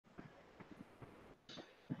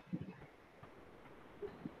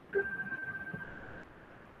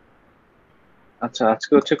আচ্ছা,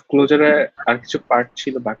 আজকে হচ্ছে ক্লোজারে আর কিছু পার্ট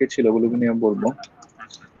ছিল, বাকি ছিল, ওগুলো নিয়ে বলবো।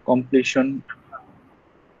 কমপ্লিশন,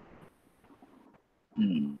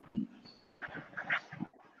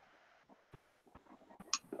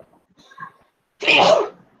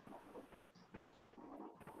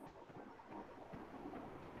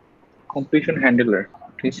 কমপ্লিশন হ্যান্ডেলার,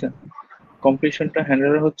 ঠিক আছে। কমপ্লিশনটা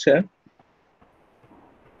হ্যান্ডেলার হচ্ছে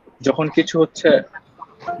যখন কিছু হচ্ছে,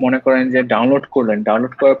 মনে করেন যে ডাউনলোড করলেন,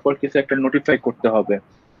 ডাউনলোড করার পর কিছু একটা নোটিফাই করতে হবে,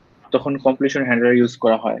 তখন কমপ্লিশন হ্যান্ডেলার ইউজ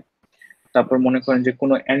করা হয়। তারপর মনে করেন যে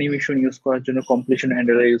কোনো অ্যানিমেশন ইউজ করার জন্য কমপ্লিশন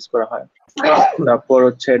হ্যান্ডেলার ইউজ করা হয়। তারপর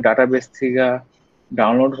হচ্ছে ডাটাবেস থেকে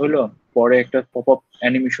ডাউনলোড হলো, পরে একটা পপ আপ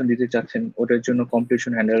অ্যানিমেশন দিতে চাচ্ছেন, ওটার জন্য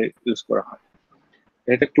কমপ্লিশন হ্যান্ডেলার ইউজ করা হয়।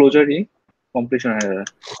 এটা ক্লোজারই কমপ্লিশন হ্যান্ডেলার।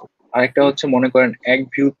 আরেকটা হচ্ছে মনে করেন এক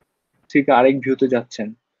ভিউ থেকে আরেক ভিউতে যাচ্ছেন,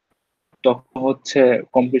 তখন হচ্ছে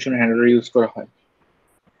কমপ্লিশন হ্যান্ডেলার ইউজ করা হয়।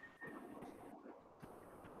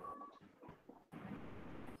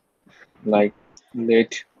 Like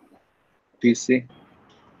late DC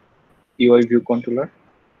UI view controller,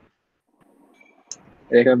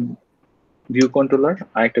 একটা ভিউ কন্ট্রোলার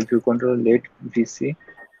আর একটা view controller late DC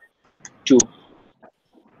two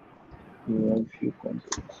view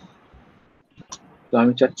controller. তো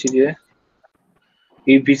আমি চাচ্ছি যে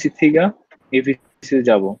এই ভিসি থেকে এই ভিসি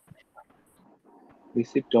যাব,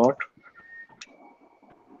 ভিসি ডট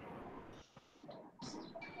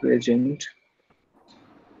প্রেজেন্ট,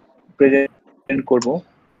 প্রেজেন্ট করব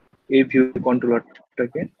এই ভিউ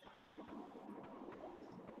কন্ট্রোলারটাকে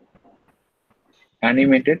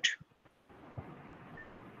অ্যানিমেটেড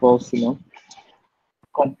বলছিল।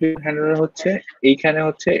 কমপ্লিট হ্যান্ডলার হচ্ছে এইখানে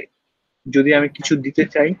হচ্ছে যদি আমি কিছু দিতে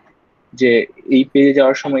চাই, যে এই পেজে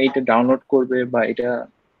যাওয়ার সময় এটা ডাউনলোড করবে বা এটা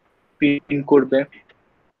প্রিন্ট করবে,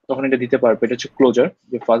 তখন এটা দিতে পারবে। এটা হচ্ছে ক্লোজার,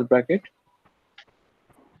 যে ফার্স্ট ব্র্যাকেট,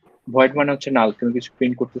 ভয়েড মানে হচ্ছে নাল, তুমি কিছু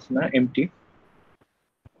প্রিন্ট করতেছে না, এমটি।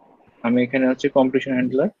 আমি এখানে হচ্ছে কমপ্লিশন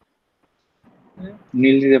হ্যান্ডলার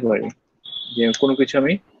নীল দিতে পারি, যে কোনো কিছু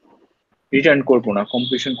আমি রিটার্ন করব না,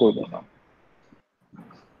 কমপ্লিশন করব না।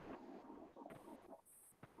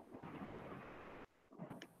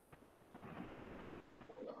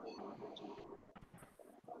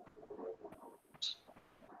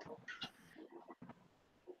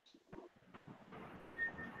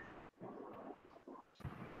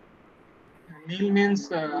 নীল মিন্স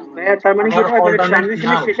ভাইয়া তার মানে কি আবার এটা মানে অল্টারনেট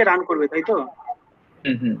ট্রানজিশনের নাল। শেষে রান করবে, তাই তো?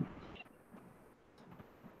 হুম,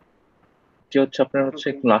 যে হচ্ছে আপনার হচ্ছে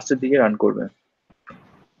Okay. লাস্টের দিকে রান করবে,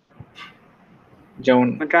 যেমন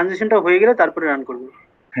মানে ট্রানজিশনটা হয়ে গেলে তারপরে রান করবে।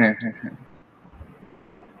 হ্যাঁ হ্যাঁ হ্যাঁ।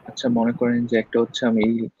 আচ্ছা, মনে করেন যে একটা হচ্ছে আমি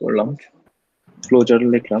করলাম, ক্লোজার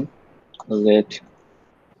লিখলাম late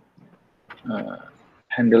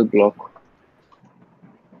handle block,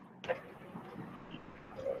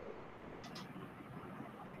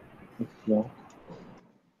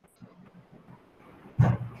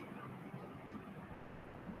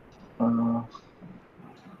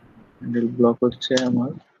 handle block হচ্ছে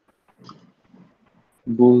আমার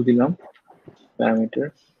বুল দিলাম, প্যারামিটার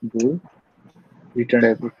বুল, রিটার্ন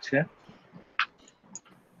টাইপ হচ্ছে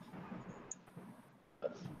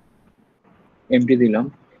এমটি দিলাম।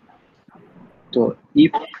 তো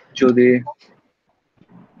ইফ যদি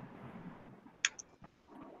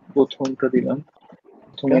প্রথমটা দিলাম,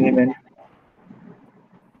 প্রথম এলিমেন্ট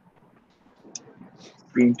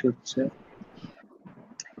প্রিন্ট হচ্ছে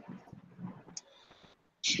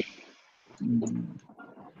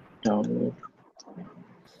ডাউনলোড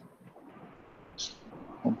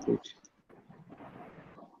কমপ্লিট।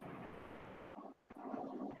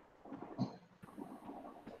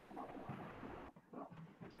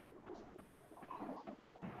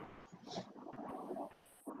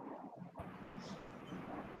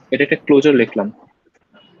 এটা একটা ক্লোজার লিখলাম।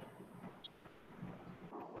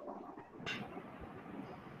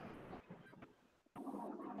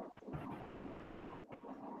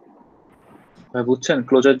 ভাই বুঝছেন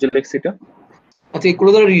ক্লোজার যে লেখছি এটা? আচ্ছা, এই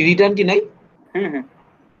ক্লোজার রিটার্ন কি নাই? হুম।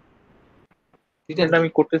 রিটার্ন আমি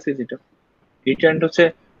করতেছি, যেটা রিটার্ন হচ্ছে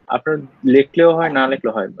আপনার লিখলেও হয় না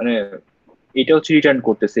লিখলেও হয়, মানে এটা হচ্ছে রিটার্ন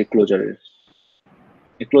করতেছে এই ক্লোজারের,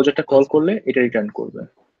 এই ক্লোজারটা কল করলে এটা রিটার্ন করবে।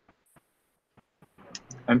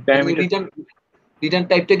 আমি প্যারামিটার রিটার্ন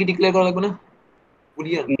টাইপটা কি ডিক্লেয়ার করা লাগবে না?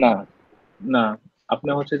 বুলিয়ান না না,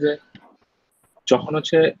 আপনার হচ্ছে যে যখন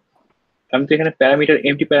হচ্ছে আমি তো এখানে প্যারামিটার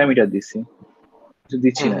এমটি প্যারামিটার দিচ্ছি, কিছু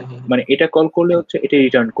দিচ্ছি না, মানে এটা কল করলে হচ্ছে এটা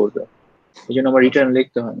রিটার্ন করবে, এই জন্য আমার রিটার্ন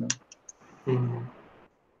লিখতে হয় না।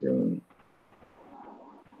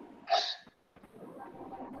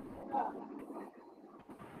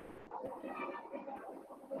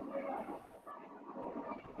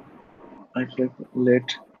 Late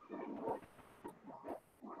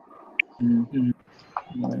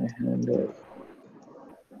My handler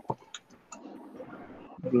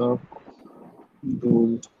block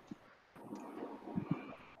rule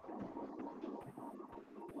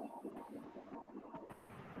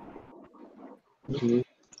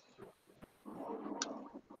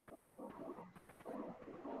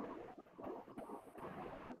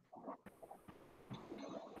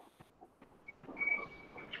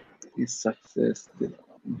is success.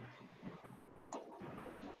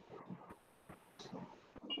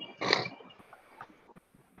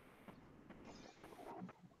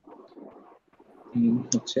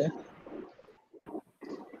 হচ্ছে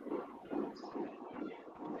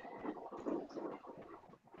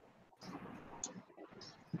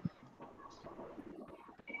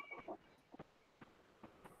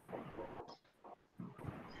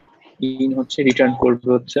in হচ্ছে রিটার্ন করবে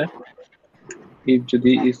হচ্ছে if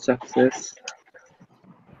যদি is success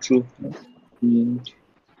true int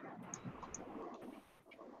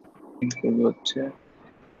করবে হচ্ছে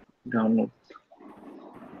ডাউনলোড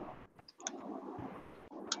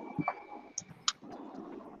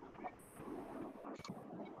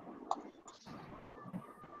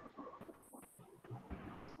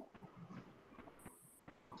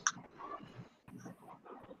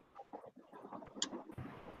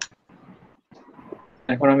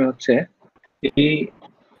এখন আমি হচ্ছে এই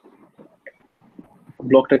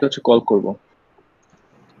ব্লকটাকে হচ্ছে কল করব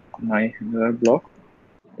মাই হ্যান্ডলার ব্লক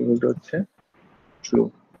এগুলো হচ্ছে ট্রু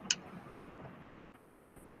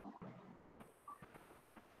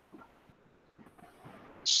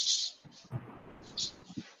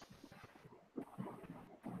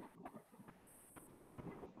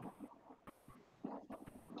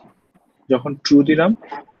যখন ট্রু দিলাম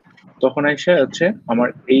তখন এসে হচ্ছে আমার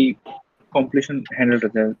এই কমপ্লিশন হ্যান্ডেলটা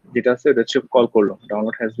যেটা আছে এটা হচ্ছে কল করলো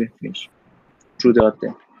download has been finish true দেওয়াতে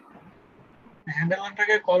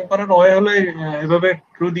হ্যান্ডেলারটাকে কল করার ওয়ে হলো এভাবে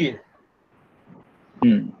ট্রু দিয়ে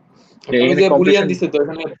এখানে যে বুলিয়ান দিছে তো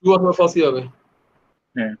এখানে ট্রু অথবা ফলসই হবে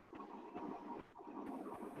হ্যাঁ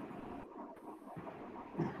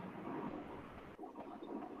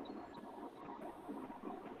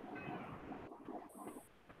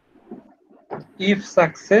ইফ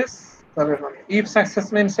সাকসেস তাহলে ইফ সাকসেস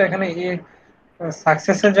মিন্স এখানে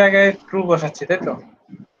সাকসেসের জায়গায় ট্রু বসাচ্ছি তাই তো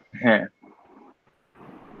হ্যাঁ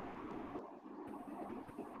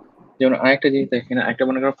যেমন আরেকটা জিনিস দেখেন একটা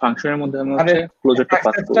মনে করো ফাংশনের মধ্যে আমি হচ্ছে ক্লোজারটা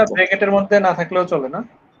পাস করব ব্র্যাকেটের মধ্যে না থাকলেও চলে না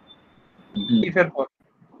ইফ এর পর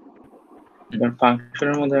কারণ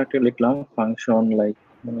ফাংশনের মধ্যে একটা লিখলাম ফাংশন লাইক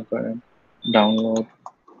মনে করেন ডাউনলোড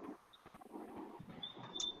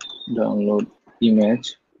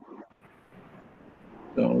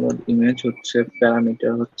ইমেজ হচ্ছে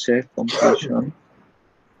প্যারামিটার হচ্ছে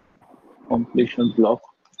কমপ্লিশন ব্লক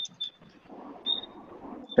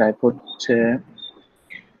টাইপ হচ্ছে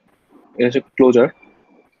এটা হচ্ছে ক্লোজার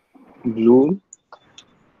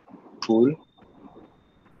ফুল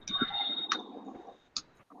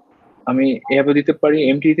আমি এভাবে দিতে পারি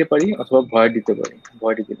এমটি দিতে পারি অথবা ভয়েড দিতে পারি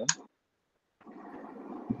ভয়েড দিলাম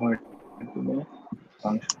ভয়েড দিলে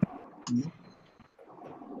ফাংশন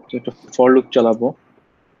একটা ফর লুপ চালাবো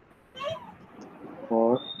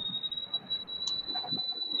ফর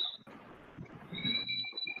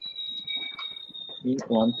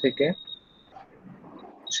ওয়ান থেকে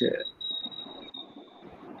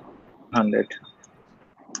 100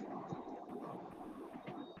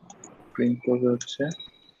 প্রিন্ট করবে হচ্ছে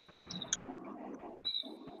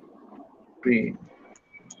প্রিন্ট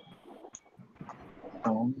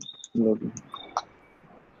ডাউনলোডিং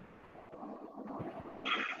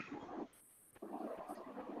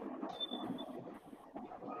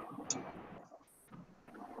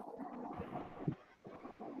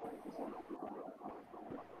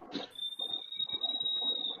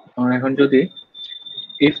এখন যদি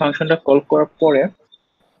এই ফাংশনটা কল করার পরে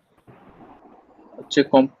হচ্ছে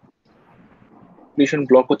কমপ্লিশন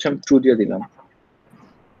ব্লক হচ্ছে আমি ট্রু দিয়ে দিলাম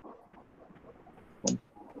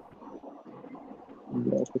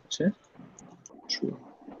ব্লক হচ্ছে ট্রু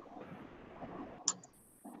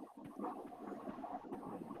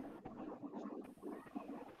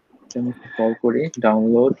আমি কল করি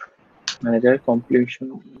ডাউনলোড ম্যানেজার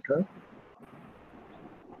কমপ্লিশনটা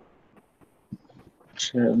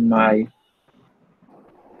মাই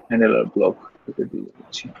হ্যান্ডলার ব্লক থেকে দিয়ে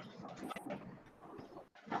দিচ্ছি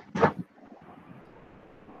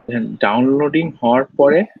ডাউনলোডিং হওয়ার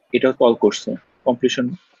পরে এটা কল করছে কমপ্লিশন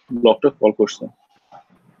ব্লকটা কল করছে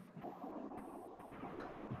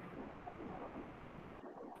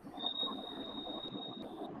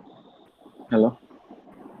হ্যালো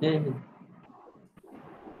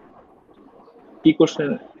কি করছে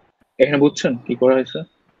এখানে বুঝছেন কি করা হয়েছে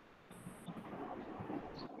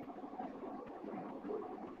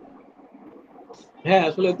হ্যাঁ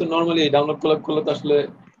আসলে তো নরমালি ডাউনলোড করলে তো আসলে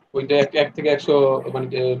ওইটা এক থেকে 100 মানে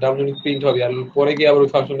ডাউনলোডিং প্রিন্ট হবে, আর পরে গিয়ে আবার ওই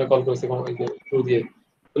ফাংশনটা কল করেছে ওই যে থ্রু দিয়ে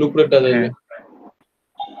তাহলে উপরেরটা যাবে। হ্যাঁ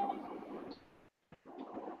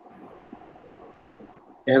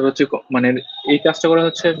এভাবে হচ্ছে মানে এই কাজটা করা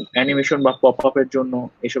হচ্ছে অ্যানিমেশন বা পপ আপের জন্য,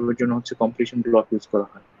 এসবের জন্য হচ্ছে কমপ্লিশন ব্লক ইউজ করা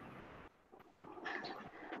হয়।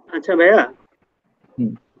 আচ্ছা ভাইয়া,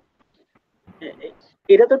 হুম এ- এ-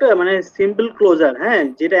 এটা তো একটা মানে সিম্পল ক্লোজার, হ্যাঁ,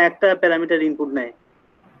 যেটা একটা প্যারামিটার ইনপুট নেয়।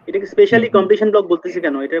 এটাকে হুম স্পেশালি হুম কমপ্লিশন ব্লক বলতেছি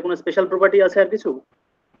কেন? এটার কোনো স্পেশাল প্রপার্টি আছে আর কিছু?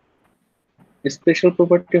 স্পেশাল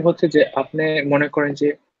প্রপার্টি হচ্ছে যে আপনি মনে করেন যে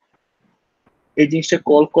এই জিনিসটা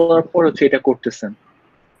কল করার পর হচ্ছে এটা করতেছেন,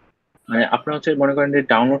 মানে আপনার হচ্ছে মনে করেন যে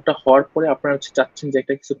ডাউনলোডটা হওয়ার পরে আপনার হচ্ছে চাচ্ছেন যে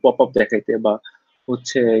একটা কিছু পপ আপ দেখাইতে বা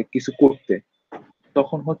হচ্ছে কিছু করতে,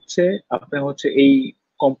 তখন হচ্ছে আপনি হচ্ছে এই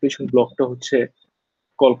কমপ্লিশন ব্লকটা হচ্ছে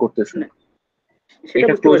কল করতেছেন। না, সেটা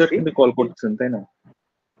এটা বুঝতে ক্লোজার পারছি। কিন্তু কল করতেছেন, তাই না?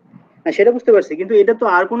 হ্যাঁ, সেটা বুঝতে পারছি, কিন্তু এটা তো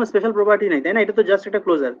আর কোনো স্পেশাল প্রপার্টি নাই, তাই না? এটা তো জাস্ট একটা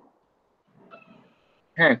ক্লোজার।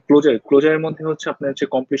 হ্যাঁ ক্লোজারের মধ্যে হচ্ছে আপনার হচ্ছে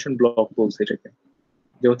কমপ্লিশন ব্লক বলছে এটাকে,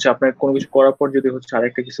 যে হচ্ছে আপনার কোনো কিছু করার পর যদি হচ্ছে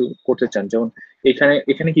আরেকটা কিছু করতে চান, যেমন এখানে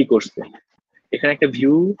এখানে কি করছে, এখানে একটা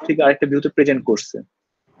ভিউ থেকে আরেকটা ভিউতে প্রেজেন্ট করছে,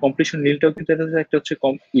 কমপ্লিশন নীলটাও কিন্তু এটা হচ্ছে একটা হচ্ছে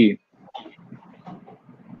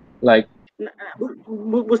লাইক। না,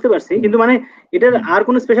 বুঝতে পারছি, কিন্তু মানে এটার আর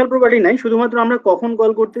কোনো স্পেশাল প্রপার্টি নাই, শুধুমাত্র আমরা কখন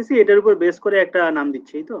কল করতেছি এটার উপর বেস করে একটা নাম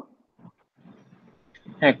দিচ্ছি, এই তো?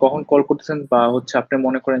 হ্যাঁ কখন কল করতেছেন বা হচ্ছে আপনি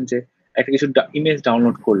মনে করেন যে একটা কিছু ইমেজ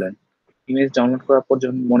ডাউনলোড করলেন, ইমেজ ডাউনলোড করার পর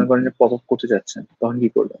যখন মনে করেন যে পপ আপ করতে যাচ্ছেন তখন কি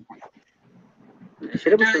করবেন? সেটা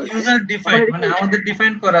এটা বুঝতে পারছি। ইউজার এখন ডিফাইন্ড, এটা মানে কি? আমাদের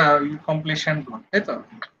ডিফাইন করা কমপ্লিশন ব্লক, তাই তো?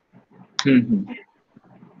 হুম হুম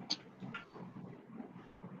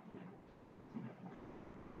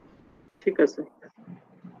ঠিক আছে।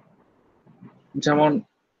 যেমন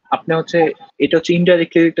আপনি হচ্ছে এটা হচ্ছে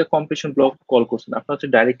ইনডাইরেক্টলি একটা কমপ্লিশন ব্লক কল করছেন, আপনি হচ্ছে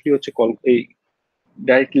ডাইরেক্টলি হচ্ছে কল এই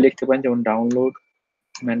ডাইরেক্টলি লিখতে পারেন, যেমন ডাউনলোড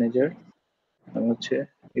ম্যানেজার। আমি হচ্ছে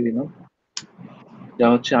এই দিলাম, যা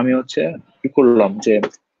হচ্ছে আমি হচ্ছে কি করলাম যে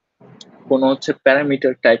কোনো হচ্ছে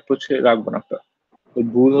প্যারামিটার টাইপ হচ্ছে রাখবো না আপনার, ওই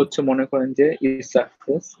ভুল হচ্ছে মনে করেন যে ইজ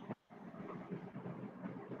সাকসেস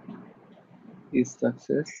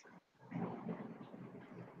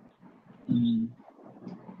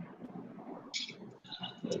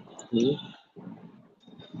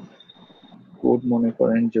কোড মনে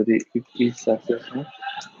করেন যদি ইজ সাকসেস হয়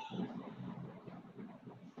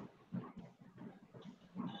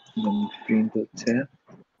প্রিন্ট হচ্ছে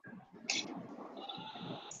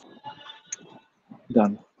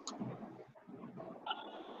ডান।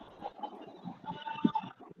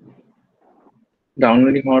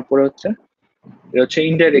 ডাউনলোডিং হওয়ার পরে হচ্ছে এটা হচ্ছে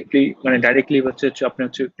ইনডাইরেক্টলি মানে ডাইরেক্টলি হচ্ছে আপনি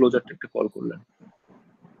হচ্ছে ক্লোজারটা একটা কল করলেন।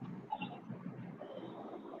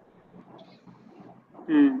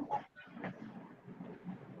 হুম।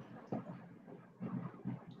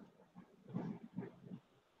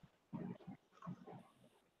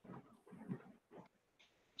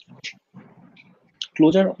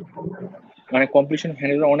 ক্লোজার মানে কমপ্লিশন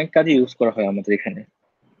হ্যান্ডেলের অনেক কাজে ইউজ করা হয় আমাদের এখানে,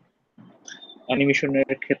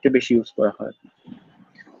 অ্যানিমেশনের ক্ষেত্রে বেশি ইউজ করা হয়।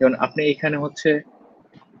 যেমন আপনি এখানে হচ্ছে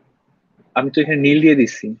আমি তো এখানে নীল দিয়ে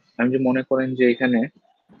দিচ্ছি, আমি যে মনে করেন যে এখানে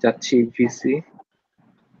যাচ্ছি VC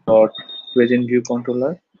dot present view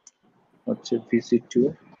controller হচ্ছে VC two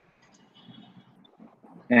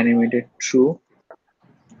animated true,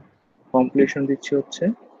 completion দিচ্ছি হচ্ছে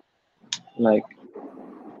লাইক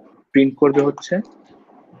প্রিন্ট করবে হচ্ছে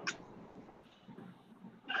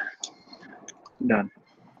ডান।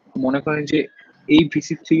 মনে করেন যে এই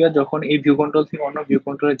ভিসি থেকে যখন এই ভিউ কন্ট্রোল থেকে অন্য ভিউ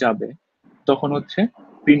কন্ট্রোলে যাবে তখন হচ্ছে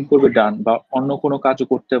প্রিন্ট করবে ডান, বা অন্য কোনো কাজও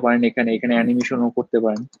করতে পারেন, এখানে এখানে অ্যানিমেশনও করতে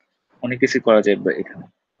পারেন, অনেক কিছু করা যাবে এখানে।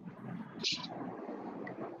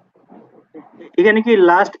 এখানে কি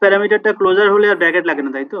লাস্ট প্যারামিটারটা ক্লোজার হলে আর ব্র্যাকেট লাগে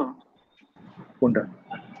না, তাই তো? কোনটা?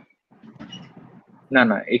 না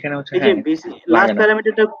না এখানে হচ্ছে এই যে হ্যাঁ লাগে লাস্ট না।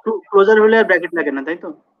 প্যারামিটারটা ক্লোজার হলে আর ব্র্যাকেট লাগে না, তাই তো?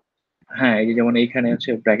 হ্যাঁ এই যে যেমন এইখানে হচ্ছে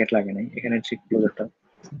ব্র্যাকেট লাগে নাই, এখানে হচ্ছে ক্লোজারটা।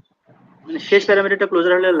 মানে শেষ প্যারামিটারটা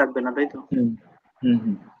ক্লোজার হলে আর লাগবে না, তাই তো? হুম হুম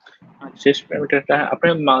হুম আচ্ছা। শেষ প্যারামিটারটা আপনি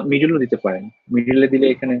মিডলও দিতে পারেন, মিডলে দিলে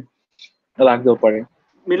এখানে লাগতেও পারে,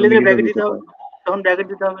 তো মিডলে দিলে মিডলও ব্র্যাকেট দিতে দিতে হবে, পারেন। তখন ব্র্যাকেট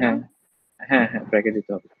দিতে হবে না? হ্যাঁ হ্যাঁ হ্যাঁ ব্র্যাকেট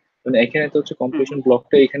দিতে হবে। কারণ এখানে তো হচ্ছে হুম কমপ্লিশন হুম।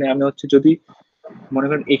 ব্লকটা এখানে আমি হচ্ছে যদি মনে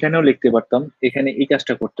করেন এখানেও লিখতে পারতাম, এখানে এই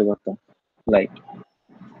কাজটা করতে পারতাম, লাইক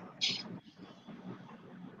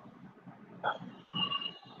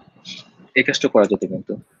এই কাজটা করা যেত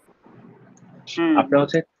কিন্তু হুম আপনার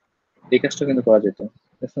হচ্ছে এই কাজটা কিন্তু করা যেত,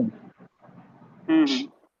 বুঝছেন? হুম। হুম।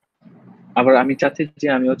 আবার আমি চাচ্ছি যে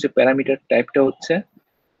আমি হচ্ছে প্যারামিটার টাইপটা হচ্ছে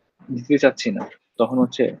দিতে চাচ্ছি না, তখন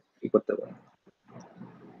হচ্ছে কি করতে পারি?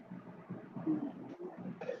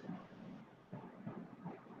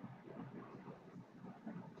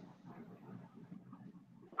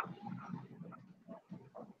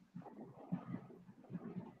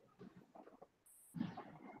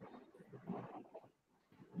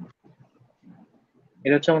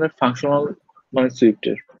 এটা হচ্ছে আমাদের ফাংশনাল মানে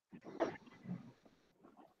সুইফটের।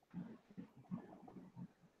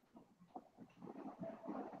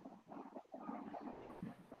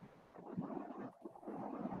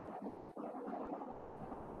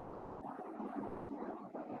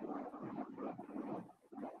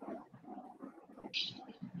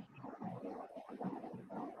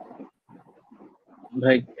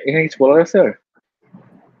 ভাই এখানে কিছু বলার আছে আর?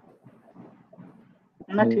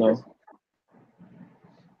 না ঠিক Hello? আছে।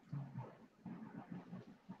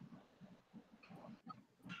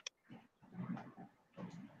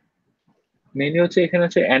 মেইনলি হচ্ছে এখানে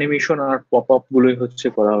হচ্ছে অ্যানিমেশন আর পপ আপ গুলোই হচ্ছে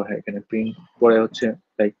করা হয় এখানে, প্রিন্ট করে হচ্ছে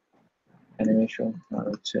লাইক অ্যানিমেশন আর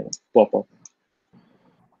হচ্ছে পপ আপ।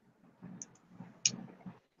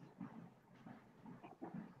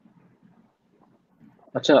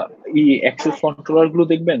 আচ্ছা, এই অ্যাক্সেস কন্ট্রোলার গুলো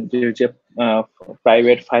দেখবেন যে যে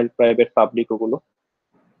প্রাইভেট ফাইল, প্রাইভেট পাবলিক, ওগুলো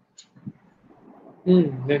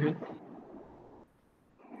দেখেন।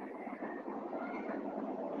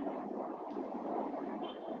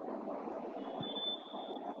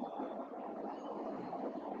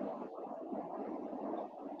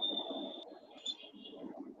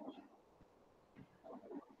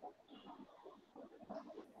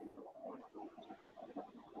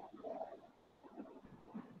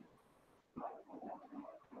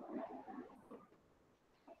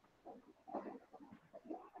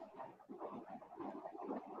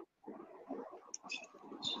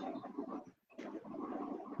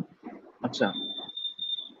 আচ্ছা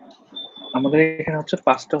আমাদের এখানে হচ্ছে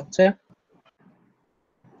 5টা হচ্ছে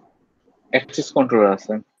অ্যাক্সেস কন্ট্রোলার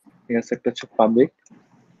আছে, ঠিক আছে? একটা হচ্ছে পাবলিক,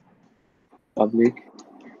 পাবলিক,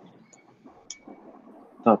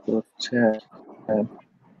 তারপর হচ্ছে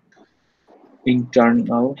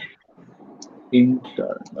ইন্টারনাল,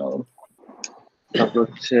 ইন্টারনাল, তারপর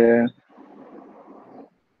হচ্ছে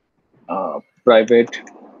প্রাইভেট,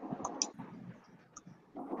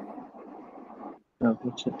 তারপর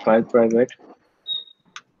হচ্ছে প্রাইভেট,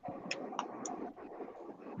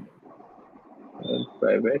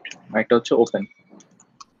 প্রাইভেট, একটা হচ্ছে ওপেন।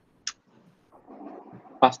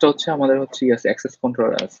 5টা হচ্ছে আমাদের হচ্ছে অ্যাক্সেস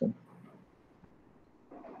কন্ট্রোলার আছে।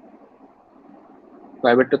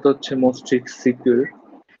 প্রাইভেটটা তো হচ্ছে মোস্ট সিকিউর,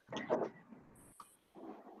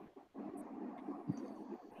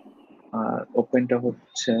 আর ওপেনটা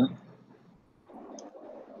হচ্ছে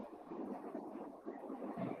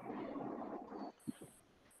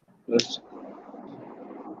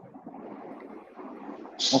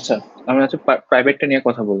আচ্ছা আমরা হচ্ছে প্রাইভেটটা নিয়ে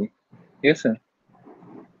কথা বলি, ঠিক আছে?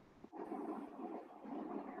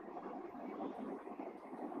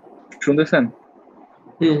 শুনতেছেন?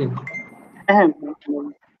 হুম। হ্যাঁ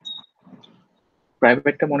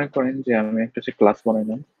প্রাইভেটটা মনে করেন যে আমি একটা হচ্ছে ক্লাস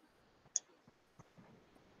বানাইলাম,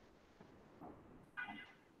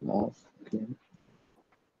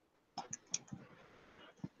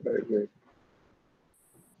 প্রাইভেট,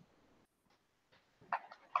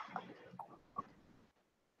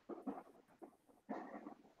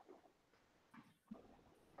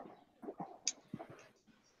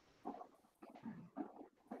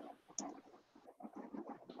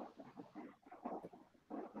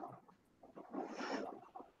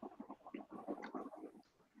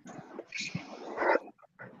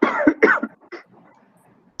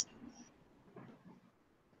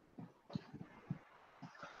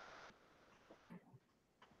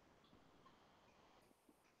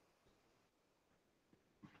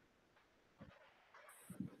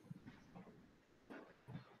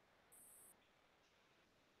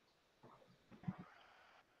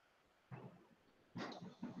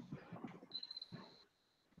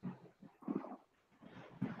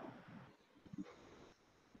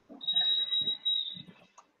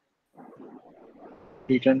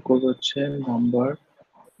 রিটার্ন করবে হচ্ছে নাম্বার,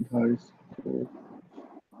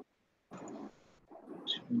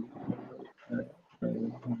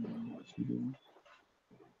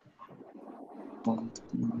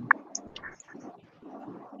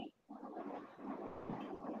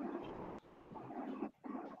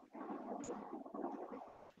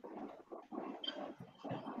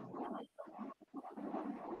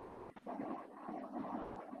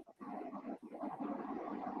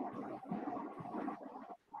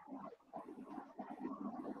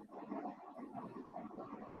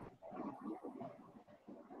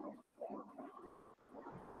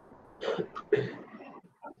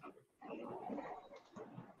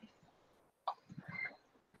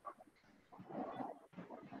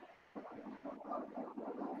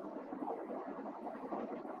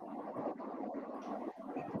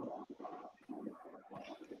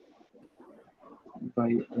 by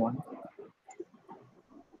 1,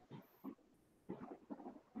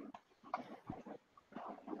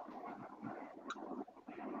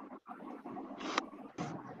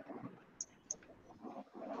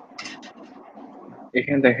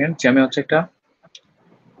 এখানে দেখেন যে আমি হচ্ছে একটা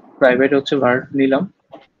প্রাইভেট হচ্ছে var নিলাম,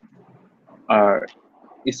 আর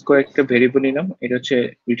স্কোর একটা ভেরিয়েবল নিলাম, এটা হচ্ছে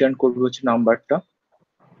রিটার্ন করবে হচ্ছে নাম্বারটা,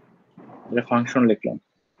 এটা ফাংশন লিখলাম।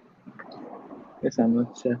 ঠিক আছে, আমি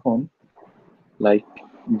হচ্ছে এখন লাইক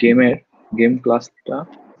গেম ক্লাসটা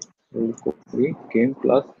করি, গেম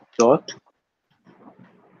ক্লাস ডট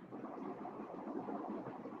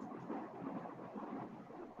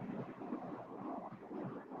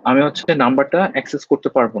আমি হচ্ছে নাম্বারটা অ্যাক্সেস করতে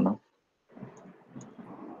পারবো না,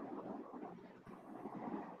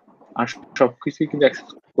 আর সবকিছু কিন্তু অ্যাক্সেস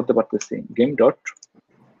করতে পারতেছি। গেম ডট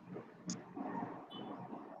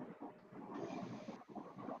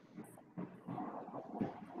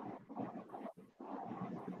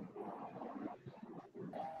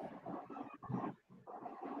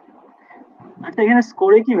আচ্ছা, এখানে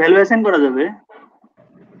স্কোরে কি ভ্যালু অ্যাসাইন করা যাবে?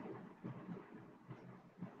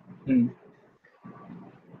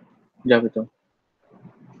 যাবে তো।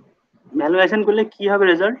 ভ্যালু অ্যাসাইন করলে কি হবে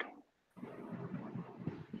রেজাল্ট?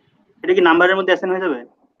 এটা কি নাম্বারের মধ্যে অ্যাসাইন হয়ে যাবে?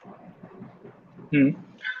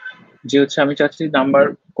 যে হচ্ছে আমি চাচ্ছি নাম্বার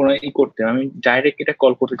কোনো করতে, আমি ডাইরেক্ট এটা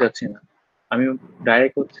কল করতে চাচ্ছি না, আমি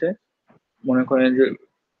ডাইরেক্ট হচ্ছে মনে করেন যে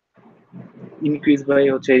ইনক্রিজ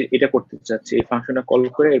বাই হচ্ছে এটা করতে চাচ্ছি, এই ফাংশনটা কল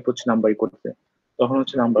করে এরপর হচ্ছে নাম্বার করতে, তখন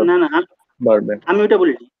হচ্ছে নাম্বার না না, বাড়বে। আমি ওটা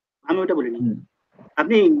বলিনি,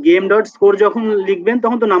 আপনি গেম ডট স্কোর যখন লিখবেন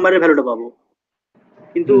তখন তো নাম্বারের ভ্যালুটা পাবো,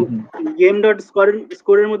 কিন্তু গেম ডট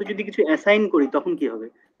স্কোরের মধ্যে যদি কিছু অ্যাসাইন করি তখন কি হবে?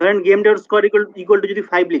 ধরেন game dot score equal to যদি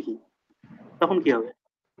 5 লিখি তখন কি হবে?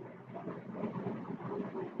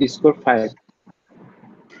 স্কোর 5,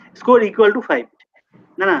 স্কোর ইকুয়াল টু 5,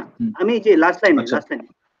 না না, আমি যে লাস্ট লাইনে আচ্ছা আচ্ছা,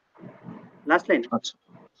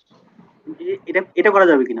 এটা করা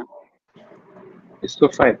যাবে কিনা?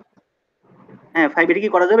 স্কোর 5, হ্যাঁ 5, এটা কি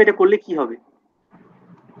করা যাবে? এটা করলে কি হবে?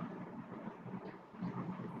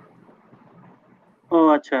 ও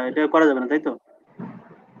আচ্ছা, এটা করা যাবে না তাই তো?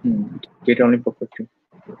 গেট অনলি প্রপার্টি,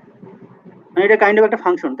 মানে এটা কাইন্ড অফ একটা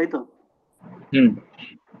ফাংশন তাই তো?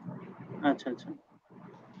 আচ্ছা আচ্ছা,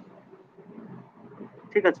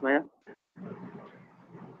 ঠিক আছে ভাইয়া।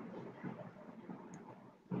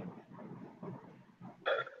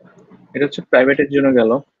 এটা হচ্ছে প্রাইভেটের জন্য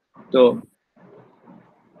গেল। তো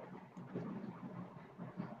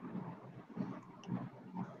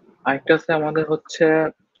আরেকটা আছে আমাদের হচ্ছে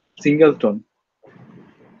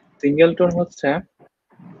সিঙ্গেলটন হচ্ছে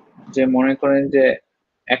যে মনে করেন যে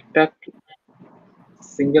একটা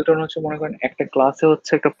সিঙ্গেলটন হচ্ছে মনে করেন একটা ক্লাসে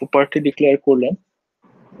হচ্ছে একটা প্রপার্টি ডিক্লেয়ার করলেন,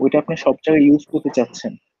 ওইটা আপনি সব জায়গায় ইউজ করতে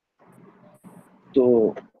চাচ্ছেন, তো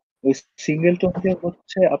ওই সিঙ্গেলটন দিয়ে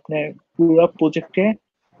হচ্ছে আপনি পুরো প্রজেক্টে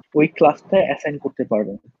ওই ক্লাসটা অ্যাসাইন করতে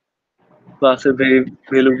পারবেন, ক্লাসের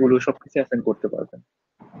ভ্যালু গুলো সবকিছু অ্যাসাইন করতে পারবেন।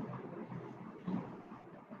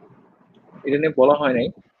 এটা নিয়ে বলা হয় নাই,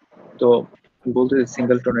 তো বলতে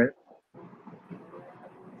সিঙ্গেলটনের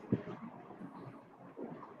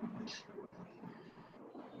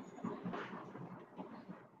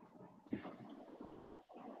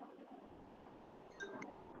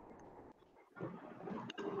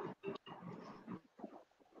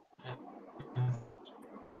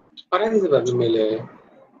পাঠিয়ে দিতে পারবেন মেলে।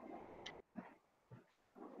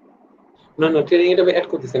 না না, ট্রেনিং এটা অ্যাড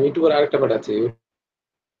করতেছি আমি, একটু পরে আরেকটা পাঠাচ্ছি।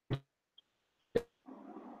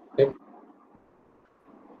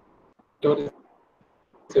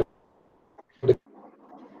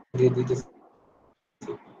 দিয়ে দিতেছি,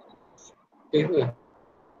 ঠিক আছে?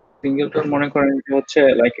 সিঙ্গেলটন মনে করেন যে হচ্ছে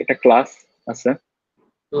লাইক একটা ক্লাস আছে।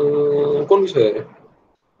 কোন বিষয়ে?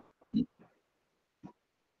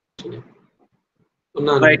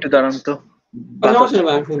 না না, একটু দাঁড়ান তো, সমস্যা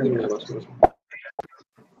নেই, আমি ফোন দিব না।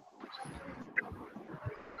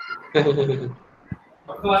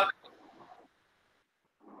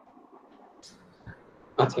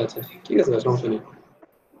 আচ্ছা আচ্ছা, ঠিক আছে, সমস্যা নেই।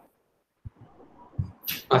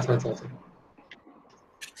 আচ্ছা আচ্ছা আচ্ছা,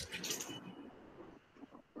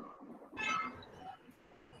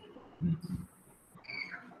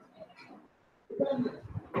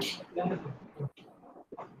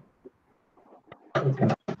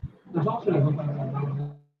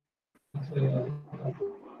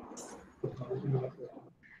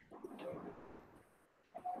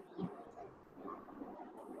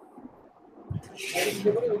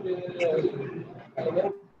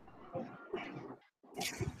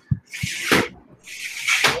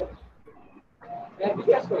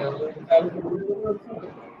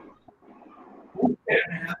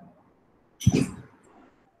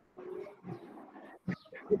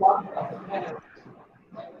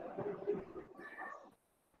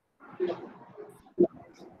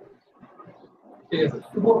 ঠিক আছে।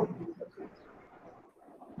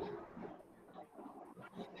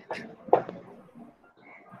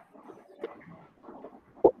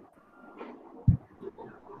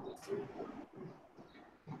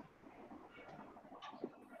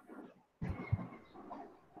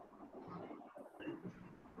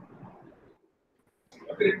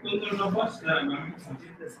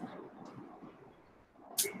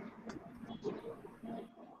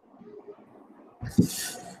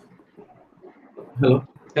 হ্যালো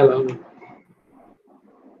হ্যালো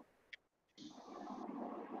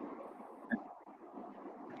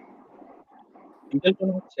সিঙ্গেল টোন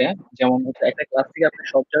হচ্ছে যেমন হচ্ছে একটা ক্লাস থেকে আপনি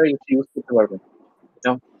সব জায়গায় ইউজ করতে পারবেন।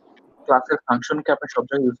 যেমন ক্লাসের ফাংশনকে আপনি সব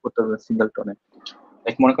জায়গায় ইউজ করতে পারবেন সিঙ্গেল টোনে।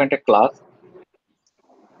 এক মনে করেন একটা ক্লাস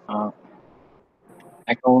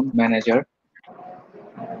অ্যাকাউন্ট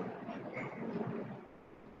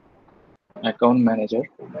ম্যানেজার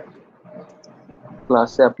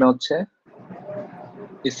ক্লাসে আপনি হচ্ছে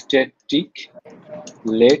static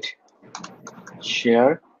late share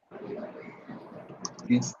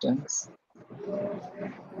instance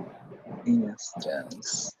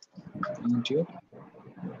into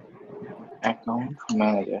account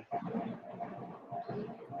manager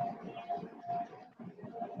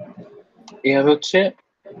এভাবে হচ্ছে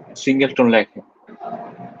সিঙ্গেল টোন লেখে।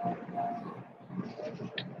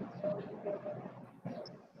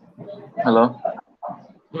 হ্যালো,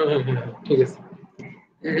 ঠিক আছে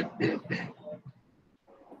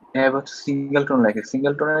এভাবে হচ্ছে সিঙ্গেল টোন লেখে।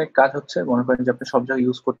 সিঙ্গেল টোনের কাজ হচ্ছে মনে করেন যে আপনি সব জায়গায়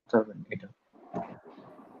ইউজ করতে পারবেন এটা,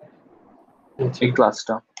 আচ্ছা এই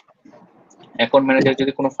ক্লাসটা। অ্যাকাউন্ট ম্যানেজার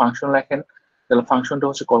যদি কোনো ফাংশন লেখেন তাহলে ফাংশনটা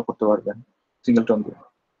হচ্ছে কল করতে পারবেন সিঙ্গেল টোন দিয়ে।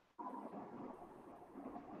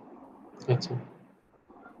 আচ্ছা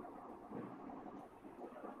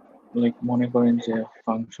লাইক মনে করেন যে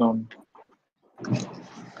ফাংশন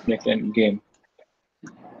লেখেন গেম,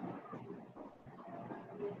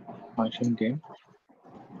 ফাংশন গেম,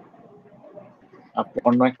 আপনি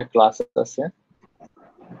অন্য একটা ক্লাস আছে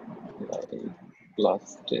ক্লাস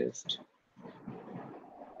টেস্ট,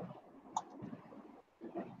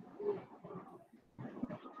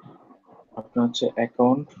 আপনি হচ্ছে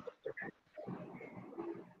অ্যাকাউন্ট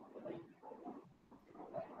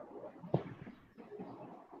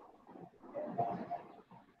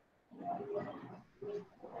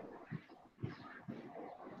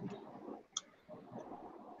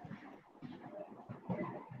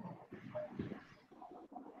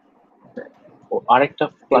আরেকটা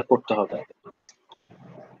ক্লাস করতে হবে।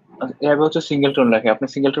 এভাবে হচ্ছে সিঙ্গেল টোন লেখে। আপনি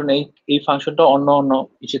সিঙ্গেল টোন এই ফাংশনটা অন্য অন্য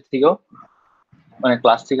ইসের থেকেও মানে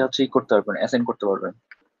ক্লাস থেকে হচ্ছে করতে পারবেন, অ্যাসাইন করতে পারবেন।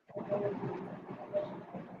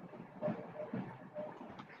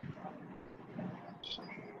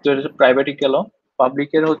 তো এটা হচ্ছে প্রাইভেটই গেল।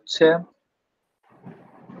 পাবলিকের হচ্ছে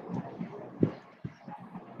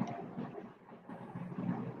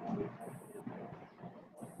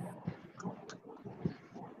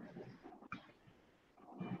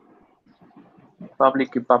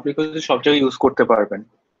পাবলিক হচ্ছে সব জায়গায় ইউজ করতে পারবেন,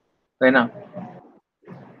 তাই না?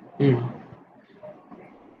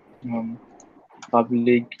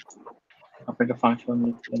 পাবলিক আপনি একটা ফাংশন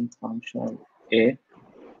লিখলেন, ফাংশন এ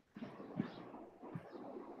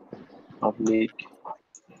পাবলিক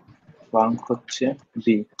ফাংক হচ্ছে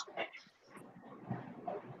বি।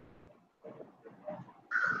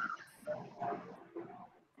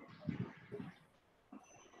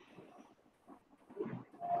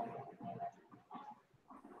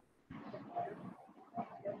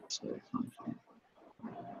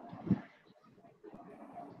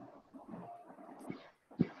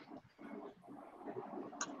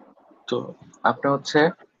 তো আপনি হচ্ছে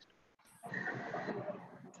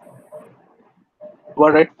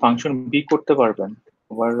ওভাররাইট ফাংশন বি করতে পারবেন।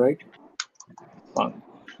 ওভাররাইট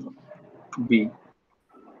ফাংশন বি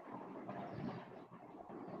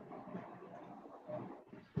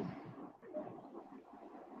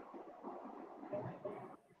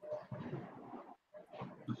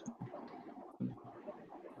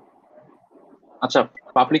আচ্ছা,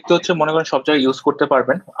 পাবলিক তো হচ্ছে মনে করেন সব জায়গায় ইউজ করতে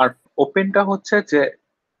পারবেন। আর ওপেনটা হচ্ছে যে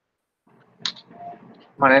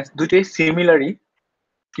মানে দুইটাই সিমিলারই,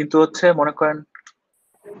 কিন্তু হচ্ছে মনে করেন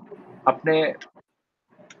আপনি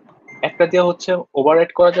একটা দিয়ে হচ্ছে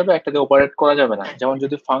ওভাররাইট করা যাবে, একটা দিয়ে ওভাররাইট করা যাবে না। যেমন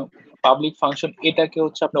যদি পাবলিক ফাংশন এটাকে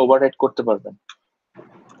হচ্ছে আপনি ওভাররাইট করতে পারবেন,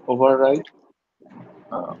 ওভাররাইট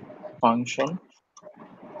ফাংশন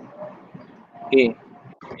এ।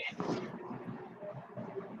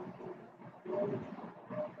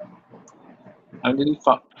 আমি যদি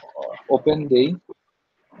ওপেন দেই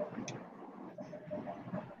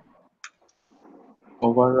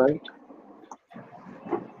ওভাররাইট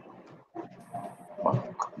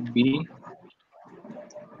বি,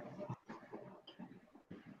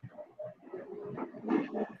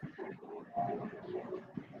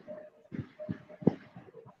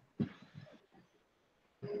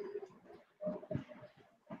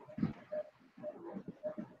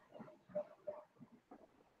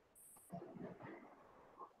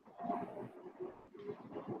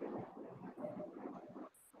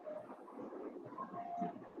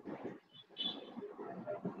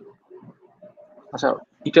 আচ্ছা,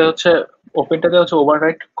 এটা হচ্ছে ওপেনটা দিয়ে হচ্ছে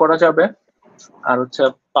ওভাররাইট করা যাবে, আর হচ্ছে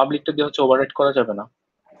পাবলিকটা দিয়ে হচ্ছে ওভাররাইট করা যাবে না।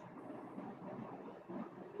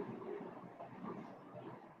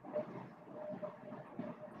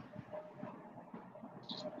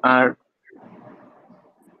 আর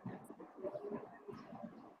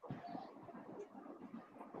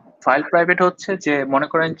ফাইল প্রাইভেট হচ্ছে যে মনে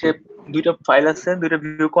করেন যে দুইটা ফাইল আছে, দুইটা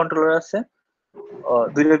ভিউ কন্ট্রোলার আছে,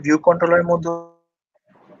 দুইটা ভিউ কন্ট্রোলারের মধ্যে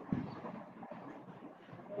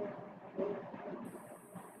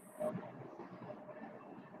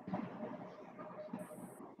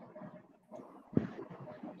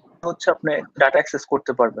হচ্ছে আপনি ডাটা অ্যাক্সেস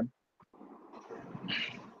করতে পারবেন।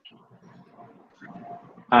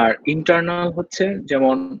 আর ইন্টারনাল হচ্ছে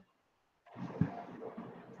যেমন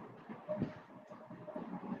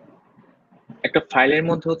একটা ফাইলের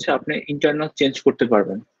মধ্যে হচ্ছে আপনি ইন্টারনাল চেঞ্জ করতে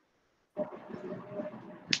পারবেন।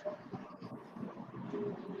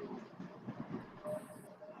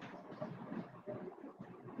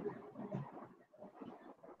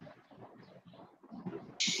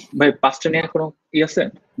 ভাই পাঁচটা নিয়ে কোনো আছে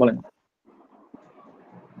বলেন?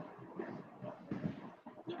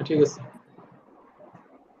 ঠিক আছে।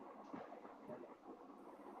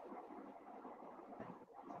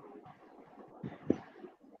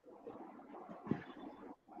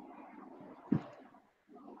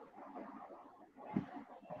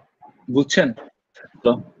 বুঝছেন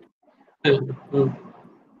তো?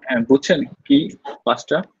 হ্যাঁ, বুঝছেন কি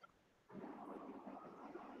পাঁচটা?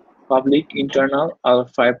 পাবলিক, ইন্টারনাল, আর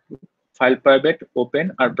ফাইল প্রাইভেট, ওপেন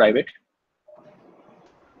আর প্রাইভেট।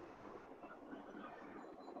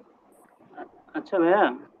 আচ্ছা ভাইয়া,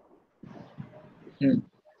 হুম,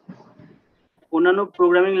 অন্যান্য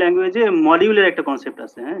প্রোগ্রামিং ল্যাঙ্গুয়েজে মডিউলের একটা কনসেপ্ট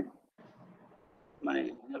আছে, হ্যাঁ, মানে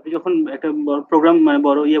আপনি যখন একটা প্রোগ্রাম মানে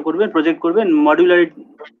বড় ইয়ে করবেন, প্রজেক্ট করবেন,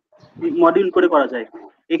 মডিউল করে করা যায়।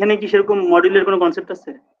 এখানে কি সেরকম মডিউলের কোনো কনসেপ্ট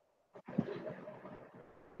আছে?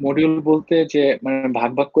 মডিউল বলতে যে মানে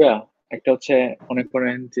ভাগ ভাগ করে একটা হচ্ছে মনে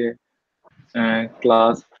করেন যে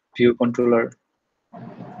ক্লাস, ভিউ কন্ট্রোলার,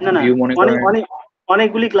 না না, ভিউ মনে অনেক করেন অনেক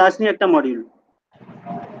অনেকগুলি ক্লাস নিয়ে একটা মডিউল।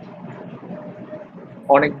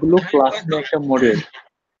 অনেকগুলো ক্লাস নিয়ে একটা মডিউল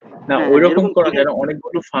না, হ্যাঁ হ্যাঁ, ওইরকম এরকম করা যায় না।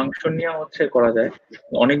 অনেকগুলো ফাংশন নিয়ে হচ্ছে করা যায়,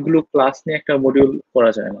 অনেকগুলো ক্লাস নিয়ে একটা মডিউল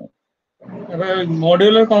করা যায় না। এবার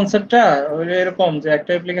মডিউলের কনসেপ্টটা এরকম যে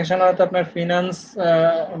একটা অ্যাপ্লিকেশন হয়তো আপনার ফিনান্স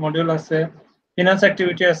মডিউল আছে, ফিনান্স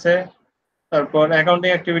অ্যাক্টিভিটি আছে, তারপর অ্যাকাউন্টিং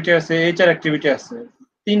অ্যাক্টিভিটি আছে, এইচআর অ্যাক্টিভিটি আছে,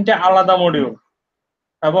 তিনটা আলাদা মডিউল,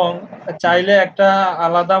 এবং চাইলে একটা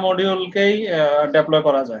আলাদা মডিউলকেই ডেপ্লয়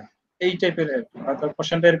করা যায়। এই টাইপের হয়তো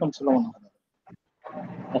কোশ্চেনটা এরকম ছিল মনে হয়।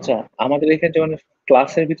 আচ্ছা, আমাদের এখানে যেমন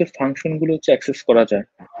ক্লাসের ভিতর ফাংশন গুলো হচ্ছে অ্যাক্সেস করা যায়,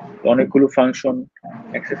 অনেকগুলো ফাংশন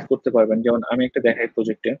অ্যাক্সেস করতে পারবেন। যেমন আমি একটা দেখাই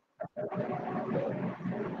প্রজেক্টে,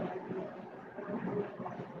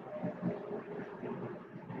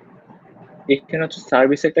 এখানে হচ্ছে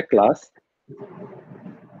সার্ভিস একটা ক্লাস,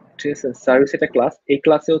 ঠিক আছে, সার্ভিস একটা ক্লাস, এই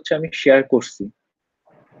ক্লাসে হচ্ছে আমি শেয়ার করছি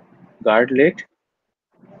গার্ডলেট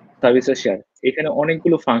সার্ভিসের শেয়ার। এখানে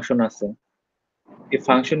অনেকগুলো ফাংশন আছে, এই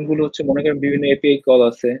ফাংশন গুলো হচ্ছে মনে করেন বিভিন্ন এপিআই কল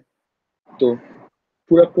আছে। তো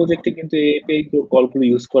পুরো প্রজেক্টে কিন্তু এই এপিআই কলগুলো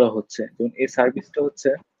ইউজ করা হচ্ছে। যেমন এই সার্ভিসটা হচ্ছে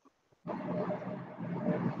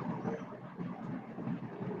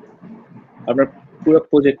আপনার পুরো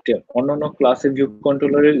প্রজেক্টে অন্যান্য ক্লাসের ভিউ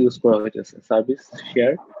কন্ট্রোলারে ইউজ করা হয়েছে সার্ভিস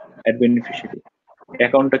শেয়ার এট বেনিফিশিয়ারি।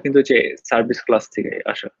 অ্যাকাউন্টটা কিন্তু হচ্ছে সার্ভিস ক্লাস থেকে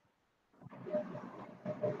আসা।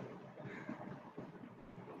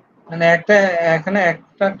 মানে এখানে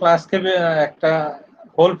একটা ক্লাসকে একটা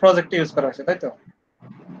হোল প্রজেক্টে ইউজ করা হয়েছে, তাই তো?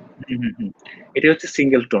 এটা হচ্ছে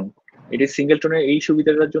সিঙ্গেল টোন। এটা সিঙ্গেল টোনের এই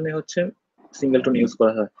সুবিধাটার জন্য হচ্ছে সিঙ্গেল টোন ইউজ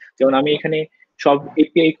করা হয়। যেমন আমি এখানে সব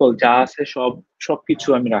এপিআই কল যা আছে সবকিছু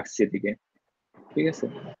আমি রাখছি এদিকে, ঠিক আছে।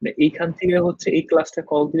 মানে এইখান থেকে হচ্ছে এই ক্লাসটা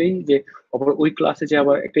কল দিলেই যে আবার ওই ক্লাসে যে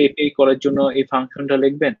আবার একটা এপিআই কলের জন্য এই ফাংশনটা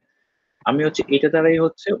লিখবেন, আমি হচ্ছে এটা দ্বারাই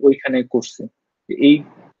হচ্ছে ওইখানে করছি। এই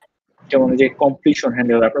যেমন যে কমপ্লিশন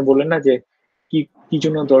হ্যান্ডেলার আপনি বললেন না যে কি কি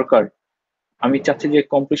জন্য দরকার, আমি চাচ্ছি যে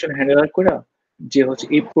কমপ্লিশন হ্যান্ডেলার করে যে হচ্ছে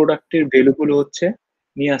এই প্রোডাক্টের ভ্যালু গুলো হচ্ছে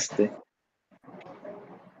নিয়ে আসতে।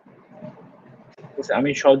 আমি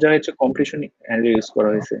সব জায়গায় হচ্ছে কমপ্লিশন হ্যান্ডেলার ইউজ করা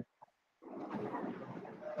হয়েছে,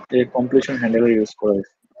 কমপ্লিশন হ্যান্ডেলার ইউজ করা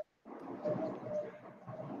হয়েছে।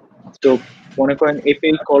 তো মনে করেন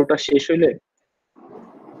এপিআই কলটা শেষ হইলে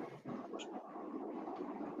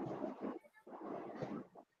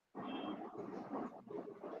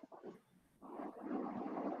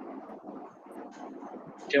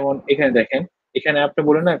যেমন এখানে দেখেন, এখানে আপনি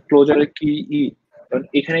বলেন না ক্লোজারের কি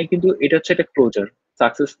এখানে কিন্তু এটা হচ্ছে একটা ক্লোজার,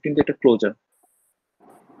 সাকসেস কিন্তু একটা ক্লোজার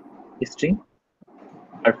স্ট্রিং,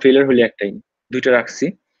 আর ফেলার হলে একটাই, দুইটা রাখছি।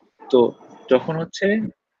 তো যখন হচ্ছে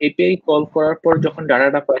এপিআই কল করার পর যখন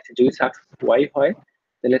ডাটাটা পাচ্ছি যদি সাকসেস ওয়াই হয়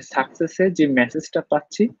তাহলে সাকসেসে যে মেসেজটা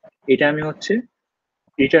পাচ্ছি এটা আমি হচ্ছে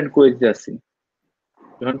রিটার্ন করে দিতেছি।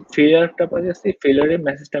 যখন ফেলিয়ারটা পাচ্ছি ফেলিয়ারের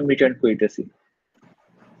মেসেজটা আমি রিটার্ন করে দিতেছি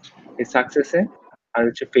এই সাকসেসে। আর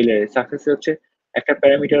হচ্ছে ফেলিয়ারে সাকসেসে হচ্ছে একটা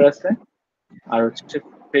প্যারামিটার আছে আর হচ্ছে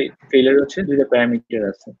ফেলিয়ার হচ্ছে দুইটা প্যারামিটার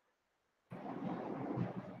আছে।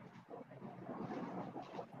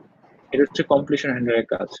 এটা হচ্ছে কমপ্লিশন হ্যান্ডলারের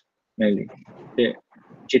কাজ মেইনলি,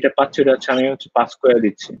 যেটা পাচ্ছি ওটা হচ্ছে আমি হচ্ছে পাস করে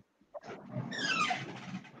দিচ্ছি।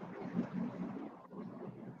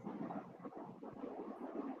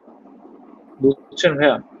 বুঝছেন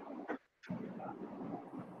ভাইয়া?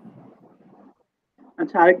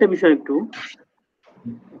 আচ্ছা, আরেকটা বিষয় একটু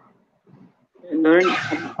ধরেন,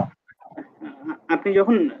 আপনি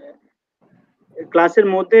যখন ক্লাসের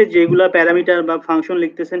মধ্যে যেগুলা প্যারামিটার বা ফাংশন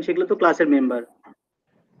লিখতেছেন সেগুলো তো ক্লাসের মেম্বার,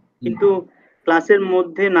 কিন্তু ক্লাসের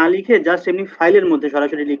মধ্যে না লিখে জাস্ট এমনি ফাইলের মধ্যে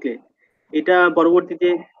সরাসরি লিখলে এটা পরবর্তীতে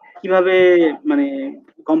কিভাবে মানে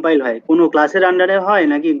কম্পাইল হয়? কোনো ক্লাসের আন্ডারে হয়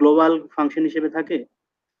নাকি গ্লোবাল ফাংশন হিসেবে থাকে?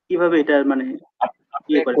 কিভাবে এটা মানে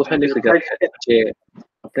আপনি ইয়ে করে? কোথায় লিখতে যাচ্ছেন যে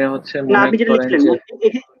আপনি হচ্ছে না, মনে আপনি যেটা করেন লিখছিলেন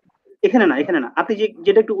যে এখানে না, আপনি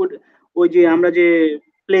যেটা একটু ওই যে আমরা যে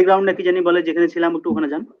প্লেগ্রাউন্ড নাকি জানি বলে যেখানে ছিলাম একটু ওখানে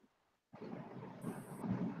যান।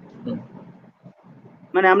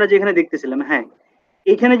 মানে আমরা যেখানে দেখতেছিলাম, হ্যাঁ,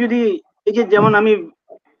 এখানে যদি এই যে যেমন আমি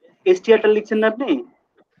এসটিআরটা লিখছেন না আপনি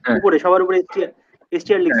হ্যাঁ উপরে সবার উপরে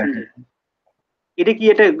এসটিআর হ্যাঁ লিখছেন যে, হ্যাঁ এটা কি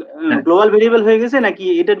এটা হ্যাঁ গ্লোবাল ভেরিয়েবল হয়ে গেছে নাকি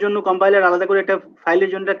এটার জন্য কম্পাইলার আলাদা করে একটা ফাইলের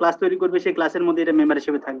জন্য ক্লাস তৈরি করবে, সেই ক্লাসের মধ্যে এটা মেম্বার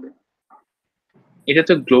হিসেবে থাকবে? এটা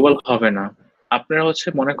তো গ্লোবাল হবে না। আপনারা হচ্ছে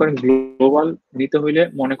মনে করেন গ্লোবাল নিতে হইলে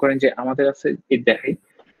মনে করেন যে আমাদের আছে দেখাই,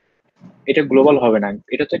 এটা গ্লোবাল হবে না।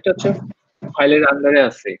 এটা তো একটা হচ্ছে ফাইলের আন্ডারে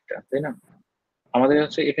আছে একটা, তাই না? আমাদের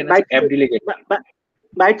হচ্ছে এখানে বাইরে হচ্ছে অ্যাপ থেকে ডিলিগেট।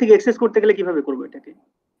 বাইরে থেকে অ্যাক্সেস করতে গেলে কিভাবে করবো এটাকে?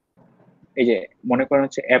 এই যে মনে করেন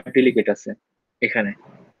হচ্ছে অ্যাপ ডিলিগেট আছে এখানে,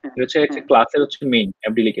 হ্যাঁ, এটা হচ্ছে একটা হ্যাঁ, ক্লাসের হচ্ছে মেইন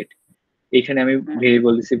অ্যাপ ডিলিগেট। এখানে আমি হ্যাঁ।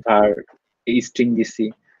 ভেরিয়েবল দিছি ভার, স্ট্রিং দিছি,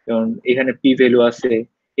 যেমন এখানে পি ভ্যালু আছে।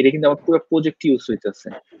 এটা কিন্তু আমার পুরো প্রজেক্ট ইউজ হইতেছে।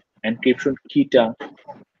 এনক্রিপশন কিটা,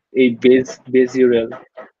 এই বেস ইউআরএল,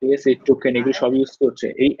 ঠিক আছে, এই টোকেন এগুলো সব ইউজ করছে।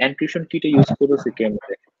 এই এনক্রিপশন কিটা ইউজ করতেছে কে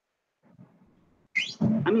আমাদের?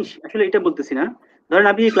 আমি আসলে এটা বলতেছি না, ধরেন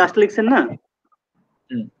আপনি এই ক্লাসটা লিখছেন না,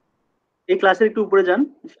 হুম এই ক্লাসের একটু উপরে যান,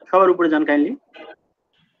 সবার উপরে যান কাইন্ডলি।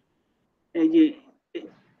 এই যে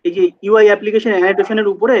এই যে ইউআই অ্যাপ্লিকেশন অ্যানোটেশনের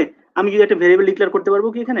উপরে আমি যদি একটা ভেরিয়েবল ডিক্লেয়ার করতে পারবো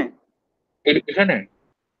কি এখানে? এখানে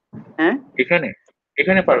হ্যাঁ, এখানে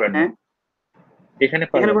এখানে পারবেন না, হ্যাঁ, এখানে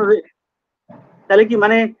এখানে পারবেন কোনো না। তাহলে কি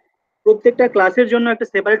মানে প্রত্যেকটা ক্লাসের জন্য একটা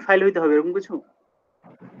সেপারেট ফাইল হইতে হবে এরকম কিছু?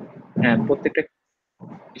 হ্যাঁ, প্রত্যেকটা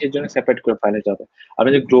কিসের জন্য সেপারেট করে ফাইলে যাবে। আপনি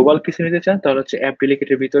যদি গ্লোবাল কিছু নিতে চান তাহলে হচ্ছে অ্যাপ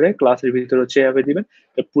ডেলিকেটের ভিতরে ক্লাসের ভিতরে হচ্ছে অ্যাপে দিবেন,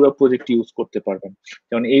 পুরো প্রজেক্ট ইউজ করতে পারবেন।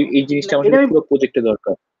 যেমন এই না, জিনিসটা আমার এটা সাথে আমি পুরো প্রজেক্টে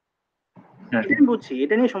দরকার। হ্যাঁ এটা আমি বুঝছি,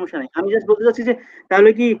 এটা নিয়ে সমস্যা নাই। আমি জাস্ট বলতে চাচ্ছি যে তাহলে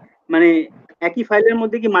কি মানে একই ফাইলের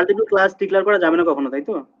মধ্যে কি মাল্টিপল ক্লাস ডিক্লেয়ার করা যাবে না কখনো, তাই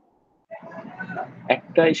তো?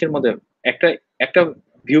 একটা ইসের মধ্যে একটা একটা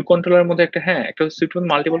ভিউ কন্ট্রোলার মধ্যে একটা, হ্যাঁ, একটা সুইট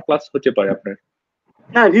মাল্টিপল ক্লাস হতে পারে আপনার।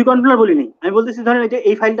 না, ভিউ কন্ট্রোলার বলিনি, আমি বলতেছি ধরেন এই যে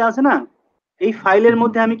এই ফাইলটা আছে না, এই ফাইলের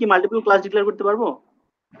মধ্যে আমি কি মাল্টিপল ক্লাস ডিক্লেয়ার করতে পারবো?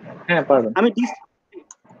 হ্যাঁ পারবেন। আমি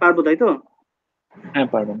পারবো, তাই তো? হ্যাঁ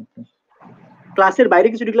পারবেন। ক্লাসের বাইরে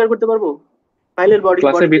কিছু ডিক্লেয়ার করতে পারবো ফাইলের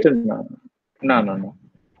ক্লাসের বডিতে? ভিতরে না, না না না,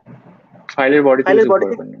 ফাইলের বডিতে ফাইলের কিছু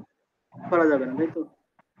বডিতে করবেন না। করা যাবে না, তাই তো?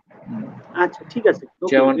 আচ্ছা, ঠিক আছে,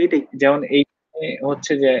 ওকে, যেমন এটাই। যেমন এই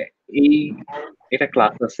হচ্ছে যে এই এটা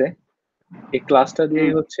ক্লাস আছে, এই ক্লাসটা হ্যাঁ,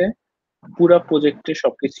 দিয়েই হচ্ছে পুরা প্রজেক্টে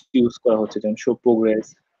সবকিছু ইউজ করা হচ্ছে। যেমন শো প্রোগ্রেস,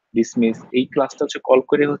 ডিসমিস, এই ক্লাসটা হচ্ছে কল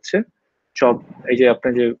করে হচ্ছে সব, এই যে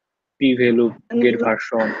আপনার যে পি ভ্যালু, গেট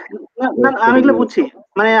ভার্সন, না না, আমি এগুলো বুঝছি।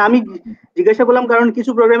 মানে আমি জিজ্ঞাসা করলাম কারণ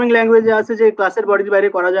কিছু প্রোগ্রামিং ল্যাঙ্গুয়েজ আছে যে ক্লাসের বডির বাইরে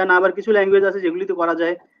করা যায় না, আবার কিছু ল্যাঙ্গুয়েজ আছে যেগুলিতে করা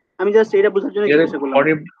যায়। আমি জাস্ট এটা বোঝার জন্য এটাতে জিজ্ঞাসা করলাম।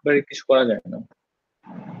 বডির বাইরে কিছু করা যায় না।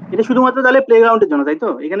 এটা শুধুমাত্র তাহলে প্লেগ্রাউন্ডের জন্য, তাই তো?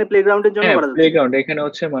 এখানে প্লেগ্রাউন্ডের জন্য হ্যাঁ করা যাচ্ছে। প্লেগ্রাউন্ড এখানে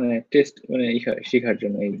হচ্ছে মানে টেস্ট মানে শেখার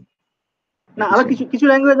জন্য এই না, আবার কিছু। কিছু কিছু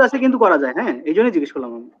ল্যাঙ্গুয়েজ আছে কিন্তু করা যায়, হ্যাঁ, এই জন্যই জিজ্ঞেস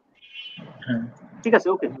করলাম আমি। হ্যাঁ, ঠিক আছে,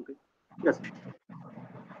 ওকে ওকে, ঠিক আছে।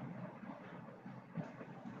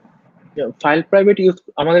 ফাইল প্রাইভেট ইউজ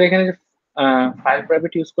আমাদের এখানে ফাইল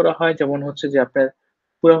প্রাইভেট ইউজ করা হয়। যেমন হচ্ছে যে আপনার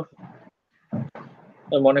পুরো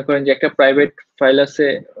মনে করেন যে একটা প্রাইভেট ফাইল আছে,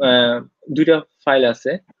 দুইটা ফাইল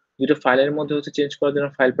আছে, দুইটা ফাইলের মধ্যে হচ্ছে চেঞ্জ করার জন্য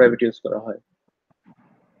ফাইল প্রাইভেট ইউজ করা হয়।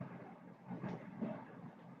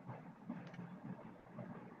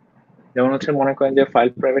 যেমন হচ্ছে মনে করেন যে file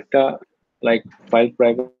প্রাইভেটটা like file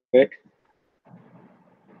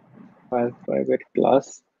private class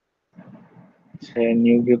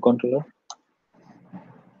new view controller.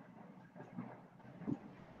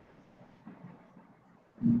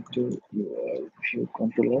 into your view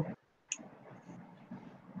controller.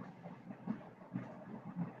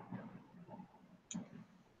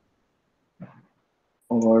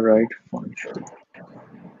 Override function.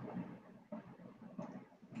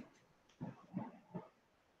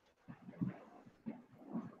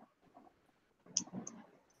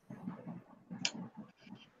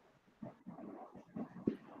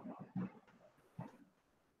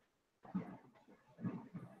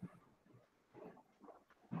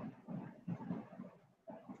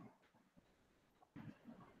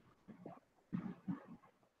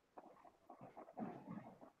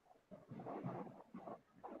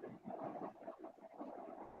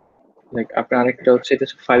 Like আপনার আরেকটা হচ্ছে এটা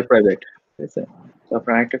ফাইল প্রাইভেট, ঠিক আছে? তো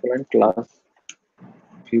আপনার আরেকটা করলেন ক্লাস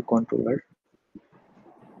ভিউ কন্ট্রোলার,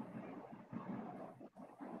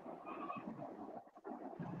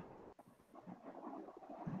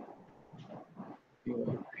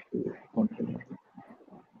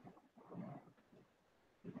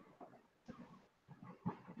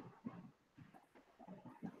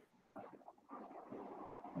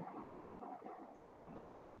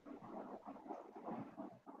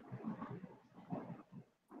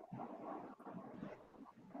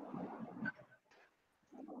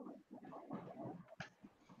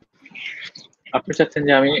 আপনি চাচ্ছেন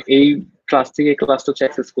যে আমি এই ক্লাস থেকে এই ক্লাসটা হচ্ছে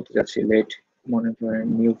অ্যাক্সেস করতে যাচ্ছি, লেট মনে করেন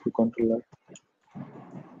নিউ ভিউ কন্ট্রোলার,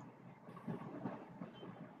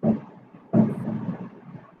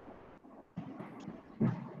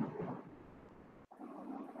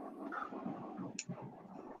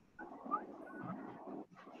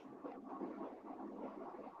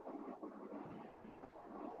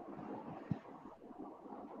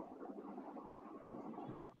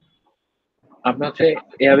 আপনি হচ্ছে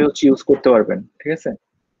এভাবে হচ্ছে ইউজ করতে পারবেন, ঠিক আছে?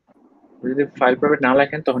 যদি ফাইল প্রাইভেট না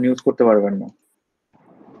লেখেন তখন ইউজ করতে পারবেন না।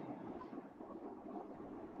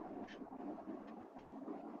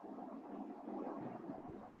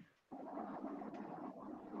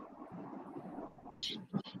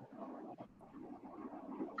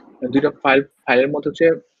 দুইটা ফাইলের মধ্যে হচ্ছে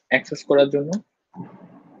অ্যাক্সেস করার জন্য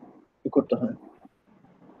কি করতে হয়?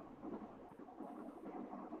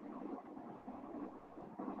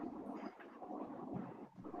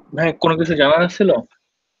 ভাই কোনো কিছু জানার ছিল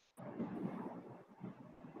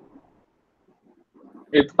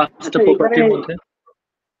এই পাঁচটা প্রপার্টির মধ্যে?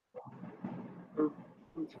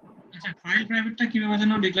 আচ্ছা, ফাইল প্রাইভেটটা কিভাবে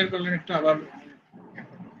যেন ডিক্লেয়ার করলেন একটু আবার?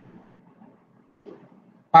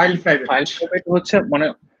 ফাইল প্রাইভেট হচ্ছে মানে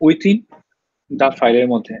উইথিন দা ফাইলের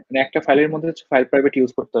মধ্যে, মানে একটা ফাইলের মধ্যে হচ্ছে ফাইল প্রাইভেট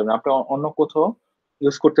ইউজ করতে পারবেন, আপনি অন্য কোথাও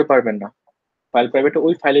ইউজ করতে পারবেন না। ফাইল প্রাইভেট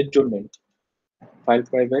ওই ফাইলের জন্য, ফাইল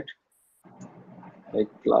প্রাইভেট লাইক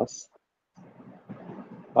ক্লাস,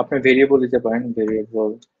 আপনি ভেরিয়েবল দিতে পারেন, ভেরিয়েবল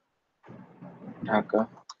ঢাকা,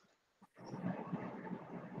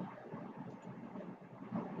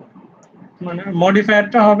 মানে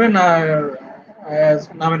মডিফায়ারটা হবে না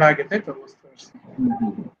নামের আগে, তাই তো? বুঝতে পারছি।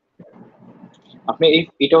 আপনি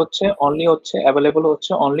এটা হচ্ছে অনলি হচ্ছে অ্যাভেলেবল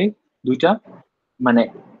হচ্ছে অনলি দুইটা মানে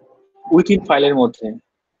উইথিন ফাইলের মধ্যে,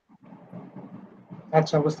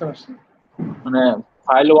 আচ্ছা, বুঝতে পারছি। মানে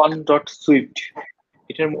ফাইল 1 ডট সুইফট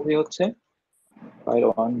এটার মধ্যে হচ্ছে ফাইল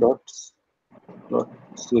 1 ডট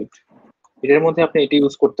সুইফট এটার মধ্যে আপনি এটা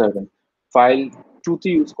ইউজ করতে পারবেন, ফাইল 2 তে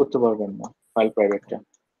ইউজ করতে পারবেন না ফাইল প্রাইভেটটা।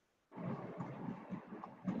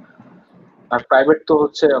 আর প্রাইভেট তো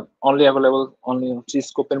হচ্ছে অনলি অ্যাভেলেবল অনলি হচ্ছে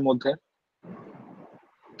স্কোপের মধ্যে।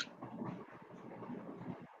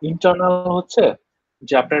 ইন্টারনাল হচ্ছে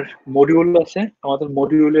যে আপনার মডিউল আছে, আমাদের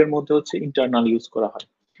মডিউলের মধ্যে হচ্ছে ইন্টারনাল ইউজ করা হয়,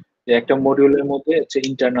 যে একটা মডিউলের মধ্যে হচ্ছে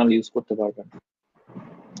ইন্টারনাল ইউজ করতে পারবেন।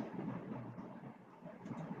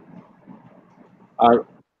 আর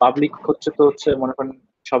পাবলিক হচ্ছে তো হচ্ছে মনে করেন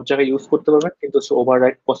সব জায়গায় ইউজ করতে পারবেন, কিন্তু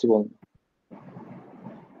ওভাররাইট পসিবল না।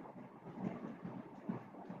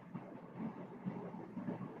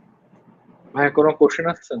 ভাই কোনো কোশ্চেন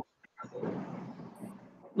আছে?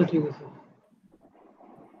 ঠিক আছে।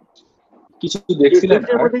 কিছু দেখছিলেন?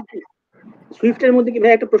 সুইফটের মধ্যে কি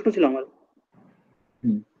ভাই একটা প্রশ্ন ছিল আমার।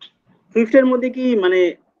 সুইফটের মধ্যে কি মানে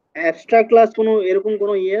অ্যাবস্ট্রাক্ট ক্লাস কোনো এরকম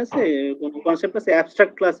কোনো ইয়ে আছে, কোনো কনসেপ্ট আছে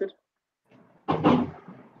অ্যাবস্ট্রাক্ট ক্লাসের?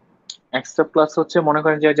 এক্সট্রা ক্লাস হচ্ছে মনে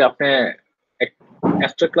করেন যে আপনি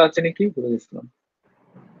এক্সট্রা ক্লাস জানি কি বলে দিছিলাম,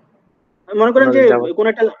 মনে করেন যে কোন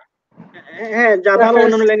একটা, হ্যাঁ জাভা বা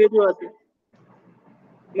অন্যান্য ল্যাঙ্গুয়েজও আছে,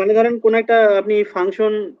 মানে ধরেন কোন একটা আপনি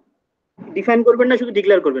ফাংশন ডিফাইন করবেন না, শুধু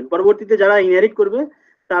ডিক্লেয়ার করবেন, পরবর্তীতে যারা ইনহেরিট করবে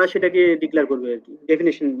তারা সেটাকে ডিক্লেয়ার করবে আর কি,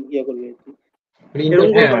 ডেফিনেশন ইয়ে করবে আর কি।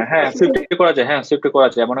 হ্যাঁ সুইফটে করা যায়, হ্যাঁ সুইফটে করা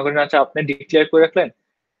যায়। মনে করেন আচ্ছা আপনি ডিক্লেয়ার করে রাখলেন,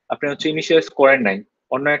 আপনি হচ্ছে ইনিশিয়ালাইজ করেন নাই,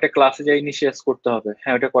 অন্য একটা ক্লাসে যাই ইনিশিয়ালাইজ করতে হবে,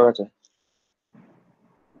 হ্যাঁ ওটা করা যায়।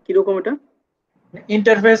 কিরকম এটা?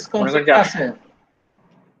 ইন্টারফেস কনসেপ্ট আছে?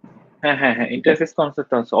 হ্যাঁ হ্যাঁ হ্যাঁ, ইন্টারফেস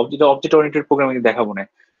কনসেপ্ট আছে। অবজেক্ট ওরিয়েন্টেড প্রোগ্রামিং দেখাবো না,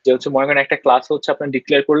 যে হচ্ছে মনে করেন একটা ক্লাস হচ্ছে আপনি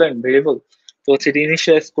ডিক্লেয়ার করলেন ভেরিয়েবল, তো হচ্ছে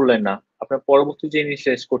ইনিশিয়ালাইজ করলেন না, আপনার পরবর্তী যে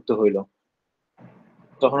ইনিশিয়ালাইজ করতে হইলো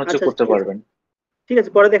তখন হচ্ছে আচ্ছা করতে ঠিক আছে, পারবেন। ঠিক আছে,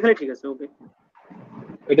 পরে দেখালে ঠিক আছে, ওকে।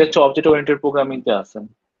 এটা হচ্ছে অবজেক্ট ওরিয়েন্টেড প্রোগ্রামিং তে আছে।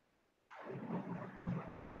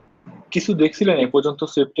 কিছু দেখছিলেন এই পর্যন্ত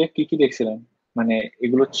সুইফটে, কি কি দেখছিলেন মানে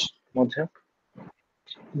এগুলোর মধ্যে?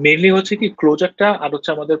 মেইনলি হচ্ছে কি ক্লোজারটা আর হচ্ছে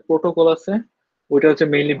আমাদের প্রোটোকল আছে, ওইটা হচ্ছে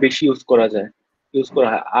মেইনলি বেশি ইউজ করা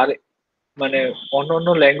হয়। আর মানে অন্যান্য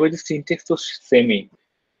ল্যাঙ্গুয়েজের সিনট্যাক্স তো সেমই,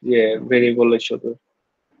 যে ভেরিয়েবলের সাথে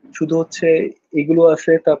শুধু হচ্ছে এগুলো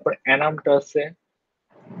আছে, তারপর অ্যানামটা আছে,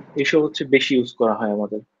 এসব হচ্ছে বেশি ইউজ করা হয়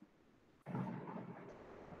আমাদের।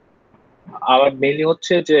 আবার মেইনলি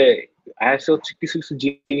হচ্ছে যে আইএসএ হচ্ছে কিছু কিছু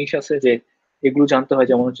জিনিস আছে যে এগুলো জানতে হয়,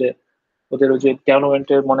 যেমন হচ্ছে ওদের ওই যে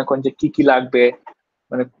ডেভেলপমেন্টের মনে করেন যে কি কি লাগবে,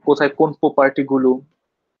 মানে কোথায় কোন প্রপার্টি গুলো,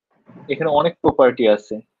 এখানে অনেক প্রপার্টি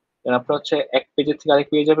আছে, আপনার হচ্ছে এক পেজের থেকে আরেক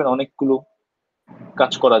পেজে যাবেন, অনেকগুলো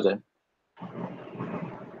কাজ করা যায়।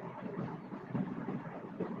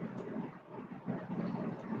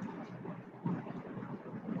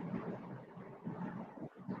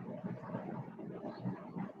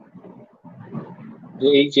 যে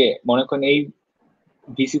এই যে মনে করেন এই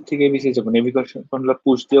বিসি থেকে বিসি যাবো, নেভিগেশন কন্ট্রোল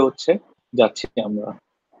পুশ দিয়ে হচ্ছে যাচ্ছি আমরা।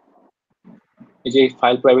 এই যে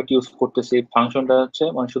ফাইল প্রাইভেট ইউজ করতেছি, ফাংশনটা হচ্ছে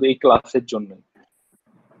মানে শুধু এই ক্লাসের জন্য।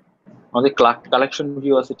 আমাদের কালেকশন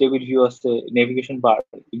ভিউ আছে, টেবিল ভিউ আছে, নেভিগেশন বার,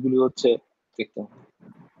 এগুলি হচ্ছে দেখতে হবে।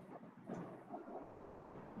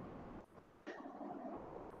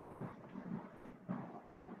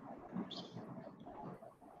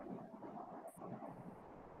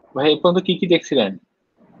 ভাই এই পর্যন্ত কি কি দেখছিলেন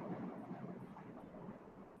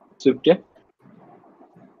সুইফটে?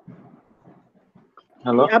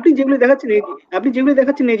 হ্যালো, আপনি যেগুলো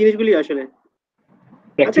দেখাচ্ছেন এই জিনিসগুলি আসলে।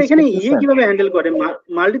 আচ্ছা, প্র্যাকটিস এখানে করতেছেন? কিভাবে হ্যান্ডেল করে,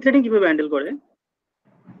 মাল্টি থ্রেডিং কিভাবে হ্যান্ডেল করে?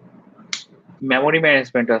 মেমোরি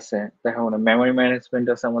ম্যানেজমেন্ট আছে, দেখাবো না, মেমোরি ম্যানেজমেন্ট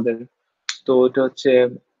আছে আমাদের। তো এটা হচ্ছে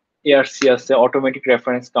এআরসি আছে, অটোমেটিক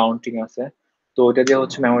রেফারেন্স কাউন্টিং আছে, তো ওটা দিয়ে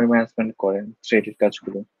হচ্ছে মেমোরি ম্যানেজমেন্ট করেন থ্রেডের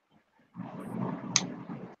কাজগুলো,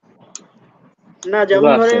 না, এগুলো যেমন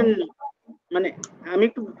আছে। ধরেন, মানে আমি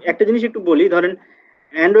একটা জিনিস একটু বলি, ধরেন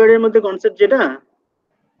অ্যান্ড্রয়েড এর মধ্যে কনসেপ্ট যেটা,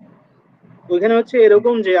 ওইখানে হচ্ছে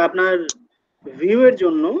এরকম যে আপনার ভিউ এর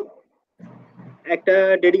জন্য একটা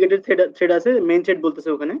ডেডিকেটেড থ্রেড আছে, মেইন থ্রেড বলতেছে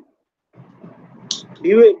ওখানে।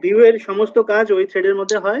 ভিউ এর সমস্ত কাজ ওই থ্রেডের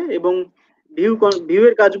মধ্যে হয়, এবং ভিউ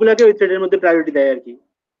এর কাজগুলোকে ওই থ্রেডের মধ্যে প্রায়োরিটি দেয় আর কি,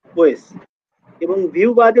 ওএস। এবং ভিউ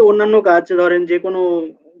বাদে অন্যান্য কাজ, ধরেন যে কোনো,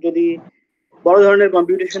 যদি বড় ধরনের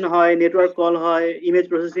কম্পিউটেশন হয়, নেটওয়ার্ক কল হয়, ইমেজ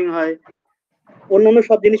প্রসেসিং হয়, অন্যান্য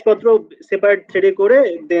সব জিনিসপত্র সেপারেট থ্রেডে করে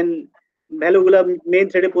দেন ভ্যালুগুলা মেইন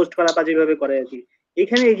থ্রেডে পোস্ট করা কাজ এইভাবে করে আর কি।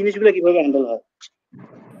 এখানে এই জিনিসগুলো কিভাবে হ্যান্ডেল হয়?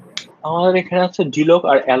 আমাদের এখানে হচ্ছে ডিলক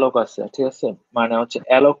আর অ্যালক আছে, ঠিক আছে। মানে হচ্ছে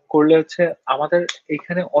অ্যালক করলে হচ্ছে আমাদের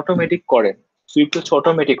এখানে অটোমেটিক করে, সুইফট হচ্ছে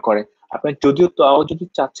অটোমেটিক করে। আপনি যদিও তাও যদি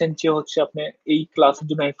চাচ্ছেন যে হচ্ছে আপনি এই ক্লাসের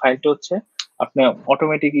জন্য এই ফাইলটা হচ্ছে আপনি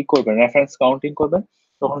অটোমেটিক করবেন, রেফারেন্স কাউন্টিং করবেন,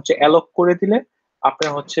 তখন হচ্ছে অ্যালক করে দিলে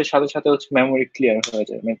আপনার হচ্ছে সাথে সাথে হচ্ছে মেমোরি ক্লিয়ার হয়ে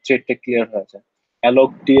যায়, মানে থ্রেডটা ক্লিয়ার হয়ে যায়। অ্যালক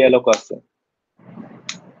ডি অ্যালক আছে।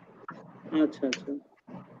 আচ্ছা আচ্ছা,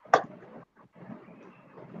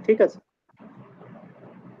 ঠিক আছে।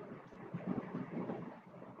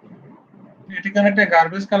 এটা কেন একটা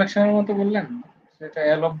গার্বেজ কালেকশনের মতো বললেন, সেটা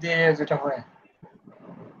এলব দিয়ে যেটা হয়,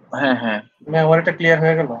 হ্যাঁ হ্যাঁ, মেমোরিটা ক্লিয়ার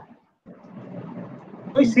হয়ে গেল।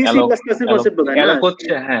 ওই সি সি অ্যালক প্লাস প্লাস এর অ্যালক কনসেপ্ট বোধহয়, না? অ্যালক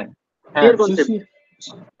হচ্ছে, হ্যাঁ সি হ্যাঁ, এর কনসেপ্ট।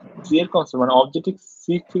 সি এর কনসেপ্ট মানে অবজেক্টিভ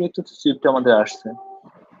সি থেকে তো সুইফট আমাদের আসছে।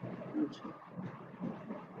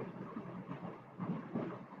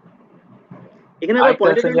 এখানে আবার আরেকটা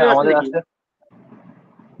পয়েন্টেড আছে যে ভ্যালু আছে আমাদের নাকি? আছে,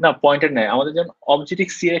 না পয়েন্টেড নাই, আমাদের যেমন অবজেক্টিভ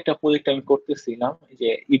সি এর একটা প্রজেক্ট আমি করতেছিলাম, এই যে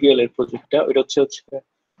ইডিএল এর প্রজেক্টটা, ওটা হচ্ছে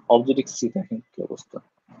অবজেক্টিভ সি। দেখেন কি অবস্থা,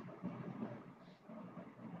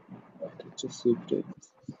 এটা হচ্ছে সুইফট,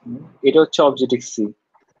 এটা হচ্ছে অবজেক্টিভ সি।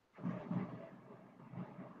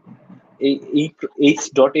 এই এইচ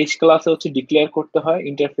ডট এইচ ক্লাসে হচ্ছে ডিক্লেয়ার করতে হয়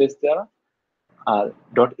ইন্টারফেস দ্বারা, আর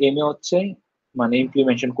ডট এম এ হচ্ছে মানে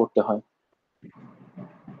ইমপ্লিমেন্টেশন করতে হয়।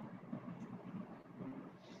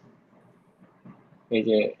 এই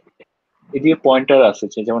যে এদিকে পয়েন্টার আছে,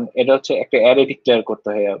 যেমন এটা হচ্ছে একটা অ্যারে ডিক্লেয়ার করতে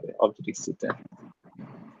হয় হবে অবজেক্টিভ সি তে,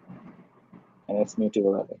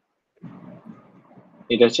 মিউটেবল হবে।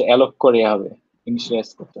 এটা হচ্ছে অ্যালক করে হবে, ইনিশিয়ালাইজ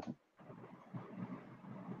করতে হয়।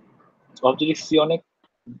 অবজেক্টিভ সি অনেক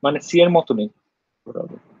মানে সি এর মতনই।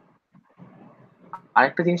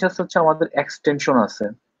 আরেকটা জিনিস আছে হচ্ছে আমাদের এক্সটেনশন আছে।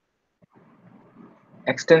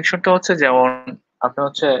 এক্সটেনশনটা হচ্ছে যেমন আপনি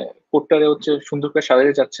হচ্ছে কোডটারে হচ্ছে সুন্দর করে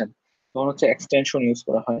সাজাতে যাচ্ছেন, তখন হচ্ছে এক্সটেনশন ইউজ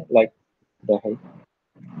করা হয়। লাইক দেখাই,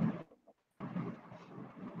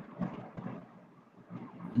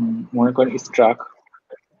 মনে করেন স্ট্রাক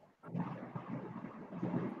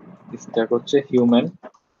হচ্ছে হিউম্যান,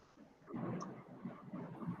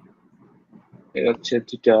 এর হচ্ছে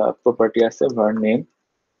দুটা প্রপার্টি আছে, var name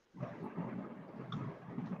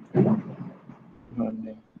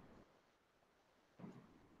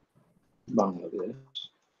Bangladesh,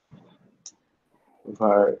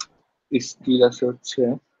 var skill আছে হচ্ছে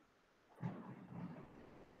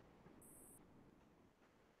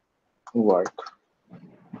ওয়ার্ক।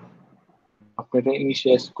 আপনি এটা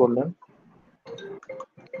ইনিশিয়ালাইজ করলেন,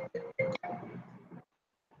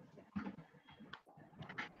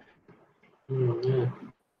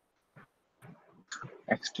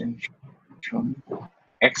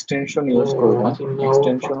 এক্সটেনশন ইউজ করবেন।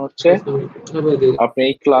 এক্সটেনশন হচ্ছে আপনি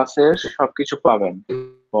এই ক্লাসের সবকিছু পাবেন,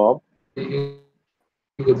 সব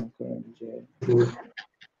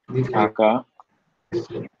ঢাকা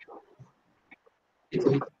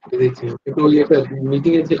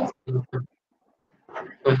মিটিং এ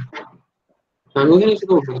আমি ওখানে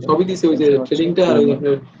সবই দিছি, ওই যে ট্রেনিংটা আর ওই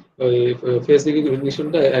আপনার ওই ফেস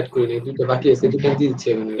রিকগনিশনটা অ্যাড করে নিই, দুটো বাকি আছে, দুটো দিয়ে দিচ্ছি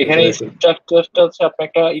এখানে স্ট্রাকচারটা হচ্ছে আপনি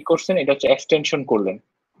একটা করছেন, এটা হচ্ছে এক্সটেনশন করলেন।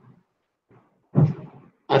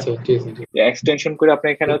 আচ্ছা ঠিক আছে, এক্সটেনশন করে আপনি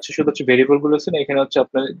এখানে হচ্ছে শুধু হচ্ছে ভেরিয়েবল গুলো আছে না, এখানে হচ্ছে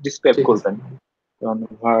আপনি ডিসক্রাইব করবেন,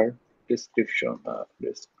 var description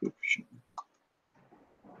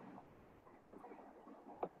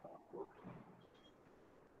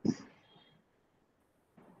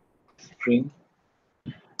string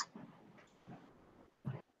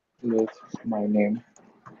with my name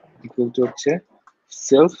equal to হচ্ছে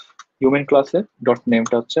self human ক্লাসে ডট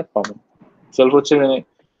নেমটা হচ্ছে পাবেন। সেলফ হচ্ছে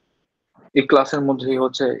এই ক্লাসের মধ্যেই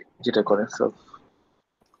হচ্ছে যেটা করে self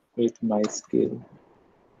with my skill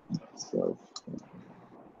self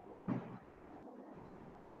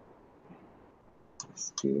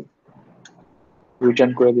skill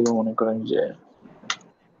return করে দিব, মনে করেন যে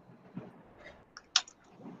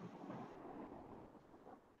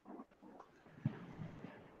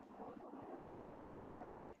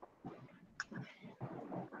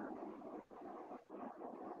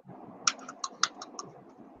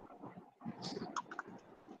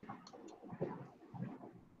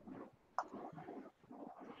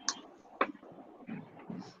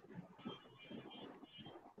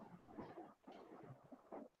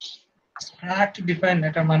স্ট্রাক্ট ডিফাইন,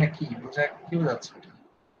 এটা মানে কি কি বোঝাচ্ছে?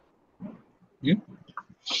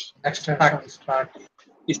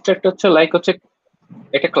 স্ট্রাক্ট হচ্ছে লাইক হচ্ছে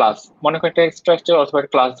একটা ক্লাস, মনে করেন একটা স্ট্রাকচার অথবা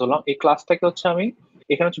একটা ক্লাস ধরলাম, এই ক্লাসটাকে হচ্ছে আমি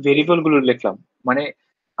এখানে হচ্ছে ভেরিয়েবল গুলো লিখলাম। মানে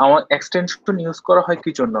আমার এক্সটেনশন ইউজ করা হয়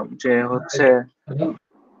কি জন্য, যে হচ্ছে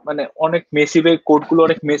মানে অনেক মেসিভ, এই কোড গুলো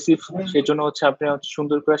অনেক মেসিভ, সেই জন্য হচ্ছে আপনি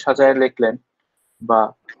সুন্দর করে সাজায় লিখলেন, বা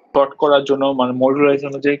শর্ট করার জন্য, মানে মডুলারাইজ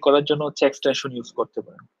অনুযায়ী করার জন্য হচ্ছে এক্সটেনশন ইউজ করতে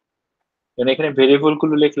পারেন। এখানে ভেরিয়েবল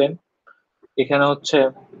গুলো লিখলেন, এখানে হচ্ছে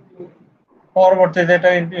পরবর্তীতে এটা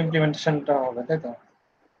ইমপ্লিমেন্টেশনটা হবে, তাই তো?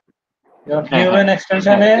 হিউম্যান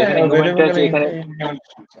এক্সটেনশনে ভেরিয়েবল এখানে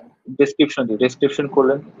ডেসক্রিপশন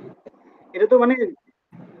করলেন। এটা তো মানে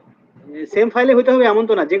সেম ফাইলে হইতে হবে এমন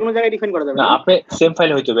তো না, যে কোনো জায়গায় ডিফাইন করা যাবে না, না। আপনি সেম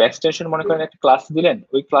ফাইলে হইতে হবে। এক্সটেনশন মনে করেন একটা ক্লাস দিলেন,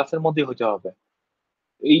 ওই ক্লাসের মধ্যেই হতে হবে,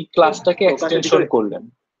 এই ক্লাসটাকে এক্সটেনশন করলেন।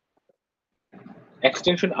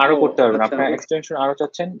 এক্সটেনশন আরো করতে পারবেন, আপনার এক্সটেনশন আরো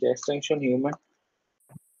চাচ্ছেন যে এক্সটেনশন হিউম্যান,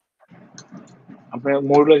 আপনার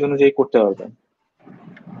মডুলাইজ অনুযায়ী করতে পারবেন।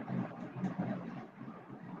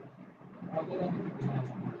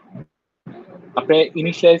 আপনি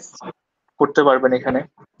ইনিশিয়ালাইজ করতে পারবেন এখানে,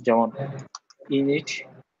 যেমন ইনিট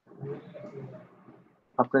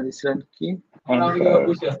আপনি দিচ্ছিলেন কি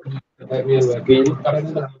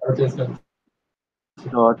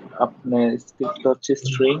ডট, আপনার স্ক্রিপ্ট হচ্ছে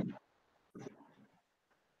স্ট্রিং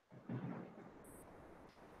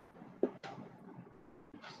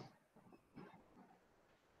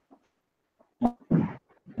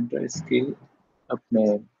স্কিল, আপনি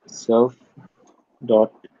self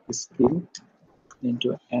dot skill into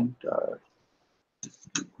enter.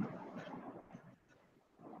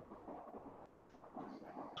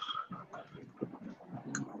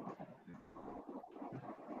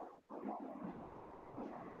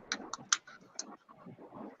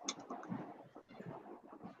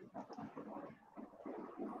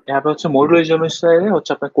 এভাবে হচ্ছে মডুলাইজ অনুসারে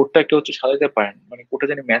হচ্ছে আপনার কোডটা একটু হচ্ছে সাজাতে পারেন, মানে কোডটা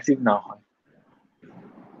যেন ম্যাসিভ না হয়।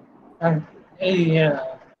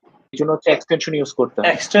 এই জন্য হচ্ছে এক্সটেনশন ইউজ করতে হয়।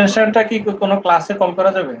 এক্সটেনশনটা কি কোনো ক্লাসে কল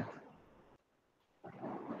করা যাবে?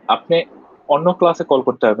 আপনি অন্য ক্লাসে কল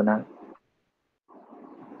করতে হবে না,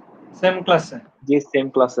 সেম ক্লাসে, যে সেম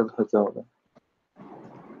ক্লাসে হতে হবে।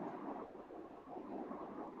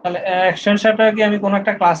 তাহলে এক্সটেনশনটা কি আমি কোন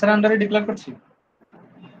একটা ক্লাসের আন্ডারে ডিক্লেয়ার করছি?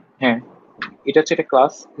 হ্যাঁ, এটা হচ্ছে একটা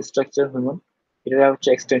ক্লাস স্ট্রাকচার হিউম্যান, এটা হচ্ছে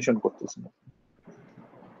এক্সটেনশন করতেছি না।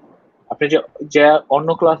 আপনি যে যে অন্য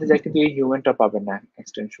ক্লাসে যায় কিন্তু এই হিউম্যানটা পাবেন না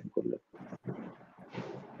এক্সটেনশন করলে।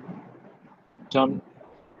 যেমন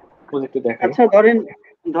প্রজেক্টে দেখাই, আচ্ছা ধরেন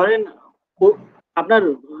ধরেন আপনার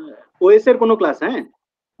ওএস এর কোনো ক্লাস, হ্যাঁ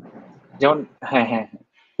যেমন হ্যাঁ হ্যাঁ হ্যাঁ,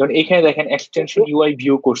 যেমন এখানে দেখেন এক্সটেনশন ইউআই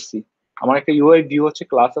ভিউ করছি, আমার একটা ইউআই ভিউ হচ্ছে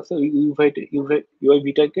ক্লাস আছে, ওই ইউআই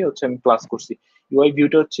ভিটাকে হচ্ছে আমি ক্লাস করছি, ইউআই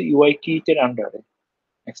ভিউটা হচ্ছে ইউআই কিট এর আন্ডারে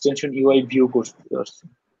এক্সটেনশন ইউআই ভিউ করতে পারছি।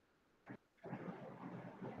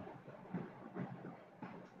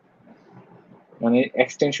 মানে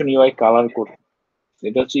এক্সটেনশন ইউআই কালার কোড,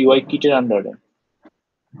 এটা হচ্ছে ইউআই কিটের আন্ডারে।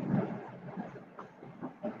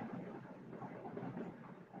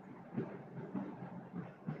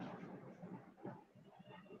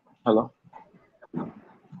 হ্যালো,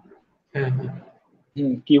 হ্যাঁ হ্যাঁ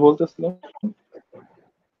কি বলতেছিলেন?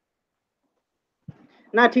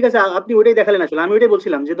 না ঠিক আছে, আপনি ওইটাই দেখালেন আসলে, আমি ওইটাই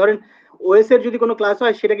বলছিলাম যে ধরেন ওএস এর যদি কোনো ক্লাস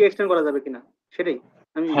হয় সেটাকে এক্সটেন্ড করা যাবে কিনা, সেটাই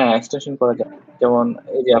আমি হ্যাঁ এক্সটেনশন করা যায়, যেমন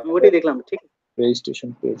এই যে আপনার ওইটাই দেখলাম। ঠিক রেজিস্ট্রেশন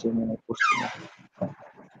পেজে মনে করছি না,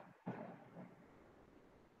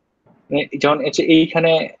 মানে যেমন হচ্ছে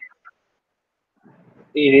এইখানে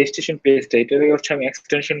এই রেজিস্ট্রেশন পেজটা, এটাকে হচ্ছে আমি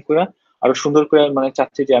এক্সটেনশন করে আরো সুন্দর করে মানে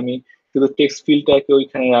চাচ্ছি যে আমি শুধু টেক্সট ফিল্ডটাকে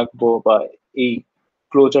ওইখানে রাখবো বা এই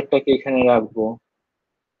ক্লোজারটাকে এখানে রাখবো,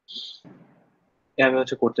 এভাবে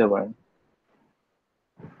হচ্ছে করতে পারেন।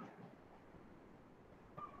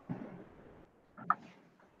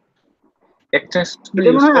 এক্সটেনশন এটা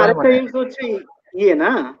ইউজ মনে হয় করা আরেকটা মানে ইউজ হচ্ছে ইয়ে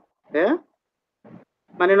না, হ্যাঁ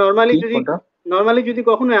মানে কি কোনটা? নর্মালি যদি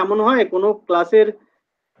কখনো এমন হয় কোনো ক্লাসের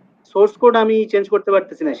সোর্স কোড আমি চেঞ্জ করতে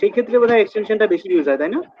পারতেছি না, সেই ক্ষেত্রে বোধহয় এক্সটেনশনটা বেশি ইউজ হয়,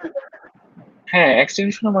 তাই না? হ্যাঁ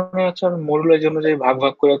এক্সটেনশন মানে হচ্ছে মডিউলের জন্য যে ভাগ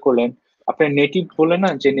ভাগ করে করলেন, আপনি নেটিভ বলে না,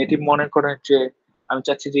 যে নেটিভ মনে করেন যে আমি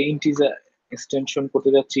চাচ্ছি যে ইন্টিজার এক্সটেনশন করতে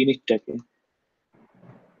যাচ্ছি ইনিটটাকে,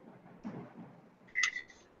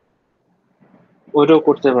 ওইটাও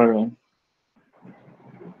করতে পারবেন,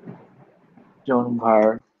 যেমন var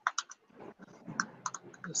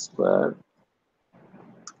স্কোয়ার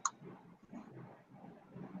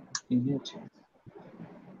ইনিট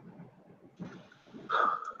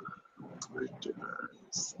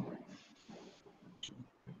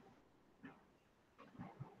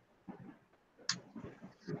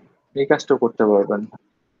এই কাজটা করতে পারবেন।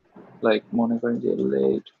 লাইক মনে করেন যে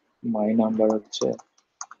লেট মাই নাম্বার হচ্ছে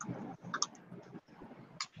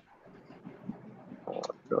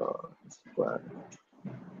স্কোয়ার,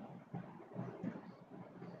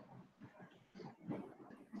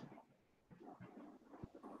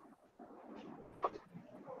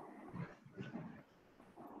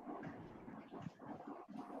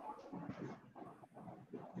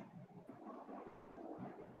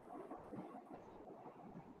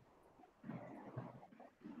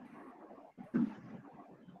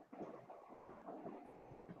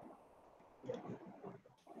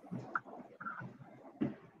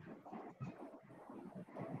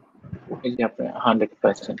 এই যে আপনি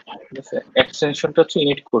 100%, ঠিক আছে, এক্সটেনশনটা হচ্ছে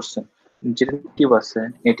ইনিট করছেন, যেটা নেটিভ আছে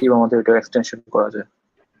নেটিভ আমাদের এটা এক্সটেনশন করা যায়।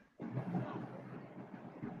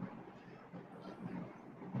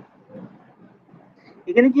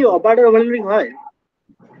 এখানে কি অপারেটর ওভারলোডিং হয়?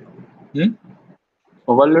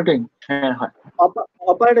 ওভারলোডিং, হ্যাঁ হয়,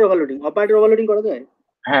 অপারেটর ওভারলোডিং করা যায়?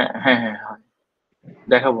 হ্যাঁ হ্যাঁ হ্যাঁ হয়,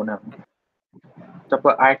 দেখাবো না আমি।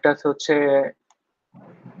 তারপর আরেকটা আছে হচ্ছে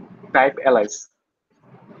টাইপ অ্যালাইস।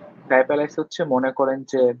 টাইপ অ্যালাইস হচ্ছে মনে করেন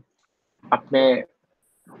যে আপনি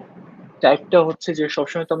টাইপটা হচ্ছে যে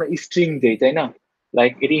সবসময় তো আমরা স্ট্রিং দেই তাই না,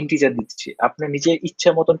 লাইক এটি ইন্টিজার দিচ্ছি, আপনি নিজের ইচ্ছা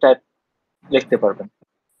মতন টাইপ লিখতে পারবেন।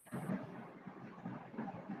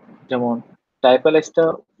 যেমন টাইপ অ্যালাইসটা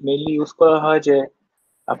মেইনলি ইউজ করা হয় যে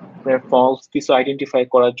আপনার ফলস কিছু আইডেন্টিফাই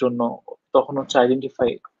করার জন্য, তখন হচ্ছে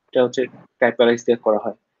আইডেন্টিফাইটা হচ্ছে টাইপ অ্যালাইস দিয়ে করা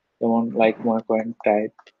হয়। যেমন লাইক মনে করেন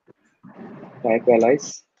টাইপ অ্যালাইস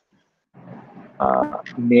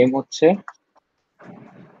নেম হচ্ছে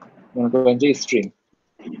মনে করেন যে স্ট্রিং,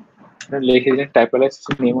 লিখে দিলেন টাইপ অ্যালাইস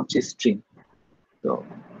নেম হচ্ছে স্ট্রিং, তো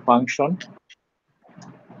ফাংশন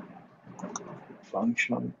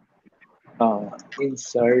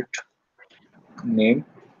ইনসার্ট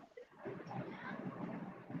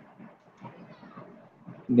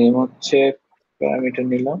নেম হচ্ছে প্যারামিটার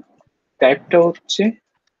নিলাম, টাইপটা হচ্ছে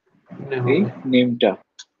এই নেমটা,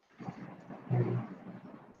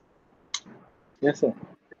 ঠিক আছে।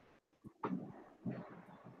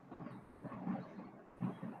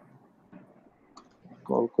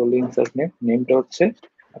 কল করলে ইনসার্ট নেমটা হচ্ছে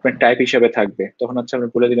আপনার টাইপ হিসাবে থাকবে, তখন হচ্ছে আপনি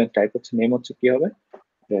বলে দিবেন টাইপ হচ্ছে নেম হচ্ছে কি হবে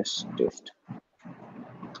test,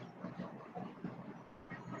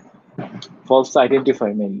 false identify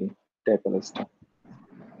mainly type অ্যালাইসটা।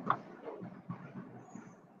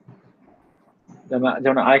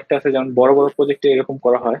 যেমন আরেকটা আছে, যেমন বড় বড় প্রজেক্টে এরকম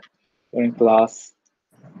করা হয় ক্লাস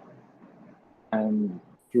and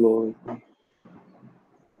flow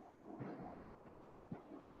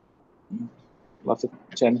ক্লাসে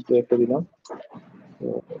চেঞ্জ করে একটা দিলাম। তো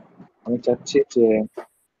আমি চাচ্ছি যে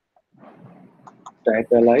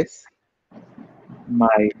টাইটালাইজ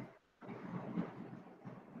মাই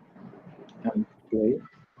এমপ্লয়ি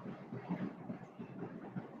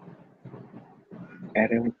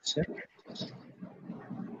অ্যারে হচ্ছে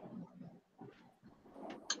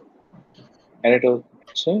অ্যারেটা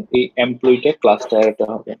হচ্ছে এই এমপ্লয়িটা ক্লাসটা অ্যারেটা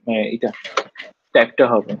হবে, মানে এটা ট্যাগটা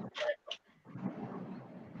হবে।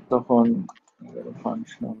 তখন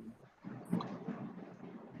ফাংশন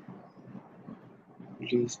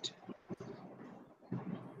লিস্ট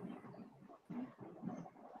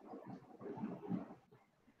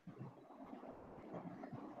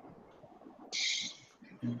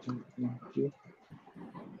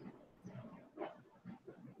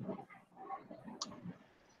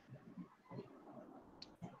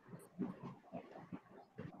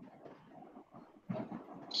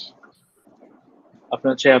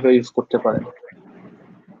আপনারা সেভাবে ইউজ করতে পারেন।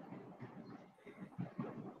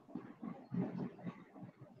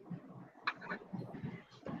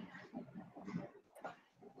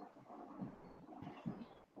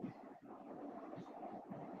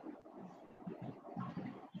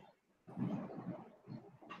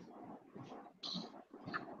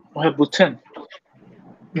 ভাই বুঝছেন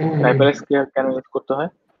টাইপলাইজ কেন ইউজ করতে হয়?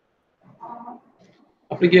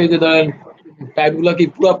 আপনি কি ওই যে ধরেন টাইপ গুলা কি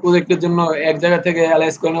পুরো প্রজেক্টের জন্য এক জায়গা থেকে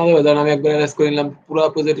অ্যালাইজ করে নেওয়া যাবে? ধরেন আমি একবার অ্যালাইজ করে নিলাম, পুরো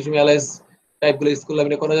প্রজেক্টের সময় অ্যালাইজ টাইপ গুলো ইউজ করলে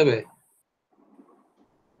এটা করা যাবে?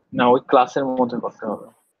 না, ওই ক্লাসের মধ্যে করতে হবে।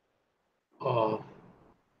 ও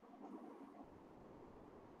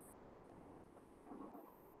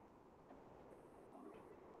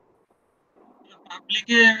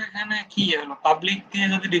পাবলিকে এখানে কি হলো, পাবলিক দিয়ে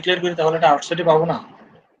যদি ডিক্লেয়ার করি তাহলে এটা আউটসাইডে পাবো না?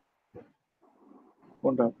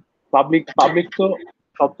 কোনটা? পাবলিক তো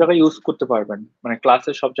সব জায়গায় ইউজ করতে পারবেন, মানে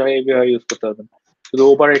ক্লাসের সব জায়গায় এইভাবে ইউজ করতে পারবেন, শুধু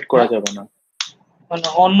ওভাররাইট করা যাবে না। মানে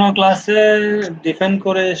অন্য ক্লাসে ডিফেন্ড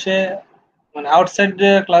করে এসে মানে আউটসাইড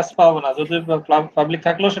ক্লাস পাবো না, যদি পাবলিক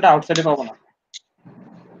থাকলেও সেটা আউটসাইডে পাবো না।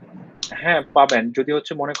 হ্যাঁ পাবেন, যদি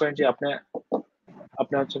হচ্ছে মনে করেন যে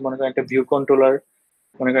আপনি হচ্ছে মনে করেন একটা ভিউ কন্ট্রোলার,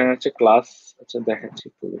 মনে করেন হচ্ছে ক্লাস, আচ্ছা দেখাচ্ছি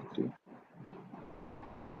একটু।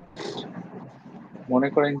 মনে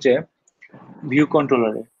করেন যে ভিউ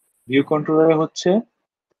কন্ট্রোলারে হচ্ছে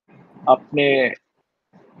আপনি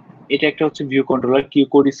এটা একটা হচ্ছে view controller, Q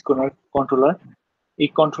code controller. এই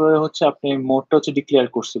কন্ট্রোলারে হচ্ছে আপনি মোডটা হচ্ছে ডিক্লেয়ার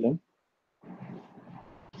করছিলেন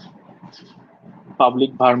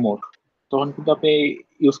পাবলিক var মোড, তখন কিন্তু আপনি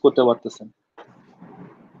ইউজ করতে পারতেছেন।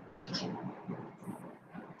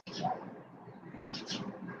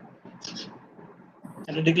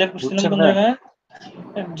 এটা ডিক্লেয়ার করছিলাম বুঝছেন কোন না? জায়গায়?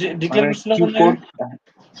 ডিক্লেয়ার করছিলাম কিউ কোন কোড, জায়গায়?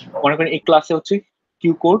 মনে করেন এই ক্লাসে হচ্ছে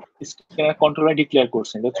কিউ কোড কন্ট্রোলার ডিক্লেয়ার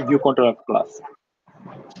করছেন, এটা হচ্ছে ভিউ কন্ট্রোলার ক্লাস,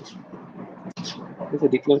 ঠিক আছে?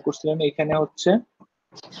 ডিক্লেয়ার করছিলেন এখানে হচ্ছে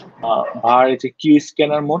var এই যে Q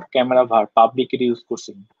scanner mode camera var public এর ইউজ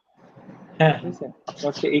করছিলেন, হ্যাঁ ঠিক আছে? আপনি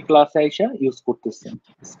হচ্ছে এই ক্লাসে আইসা ইউজ করতেছেন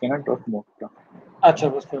স্ক্যানার ডট মোডটা। আচ্ছা,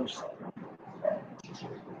 বুঝতে পারছি।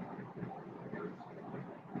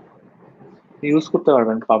 ইউজ করতে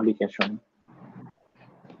পারবেন পাবলিকেশন,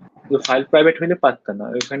 ফাইল প্রাইভেট হইলে পারতেন না।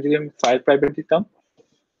 ওখানে যদি আমি ফাইল প্রাইভেট দিতাম,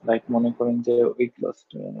 লাইক মনে করেন যে ওই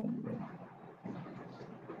ক্লাসটা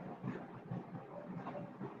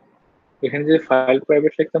এখানে যদি ফাইল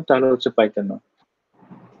প্রাইভেট লিখতাম তাহলে হচ্ছে পাইতেন না।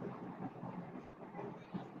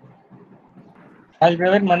 ফাইল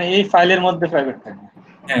প্রাইভেট মানে এই ফাইলের মধ্যে প্রাইভেট থাকবে।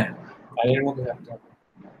 হ্যাঁ, ফাইলের মধ্যে রাখতে হবে।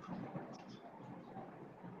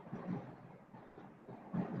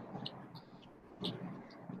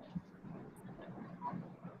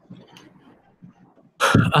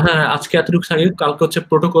 হ্যাঁ, আজকে এতটুকু থাকি, কালকে হচ্ছে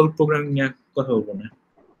প্রোটোকল প্রোগ্রামিং নিয়ে কথা বলবো না।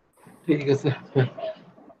 ঠিক আছে।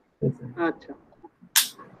 আচ্ছা,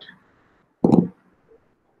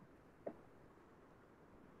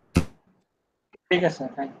 ঠিক আছে,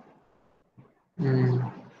 থ্যাংক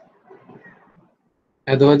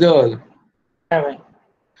এত বজল। হ্যাঁ ভাই।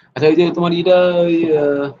 আচ্ছা ওই যে তোমার এটা ওই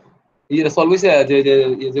ইয়েটা সলভ হয়েছে, যে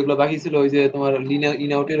যেগুলো বাকি ছিল, ওই যে তোমার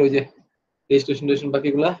ইন আউটের ওই যে রেজিস্ট্রেশন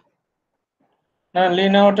বাকিগুলা? না,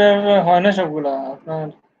 লিন আউটের হয় না সবগুলা আপনার।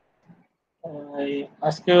 এই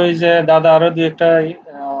আজকে ওই যে দাদা আরো দুই একটা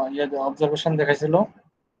ইয়ে অবজারভেশন দেখাইছিল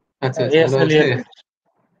আচ্ছা আচ্ছা, ওগুলো এএসএল হচ্ছে।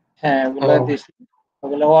 হ্যাঁ ও ওগুলা দিছি,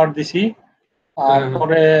 ওগুলা ওয়ার্ড দিছি। আর হ্যাঁ,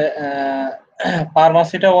 পরে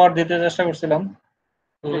ফার্মাসিটা ওয়ার্ড দিতে চেষ্টা করছিলাম,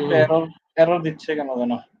 একটু এরর দিচ্ছে কেন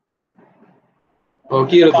জানো। ও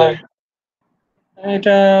কি এটা হলো?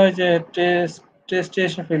 এটা ওই যে টেস্ট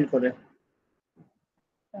এসে ফিল করে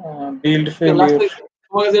বিল্ড লাস্ট ফেলিউর।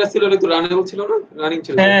 তোমার কাছে যেটা ছিল ওটা তো রানেবল ছিল না, রানিং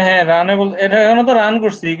ছিল তো? হ্যাঁ রানেবল, এটা এখনো তো রান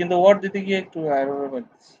করছি কিন্তু ওয়ার্ড দিতে গিয়ে একটু এরর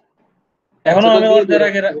পাচ্ছি। এখনো আচ্ছা, আমি দিয়ে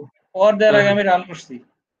দিও। ওয়ার্ড দেওয়ার হ্যাঁ, আগে হ্যাঁ। আমি রান করছি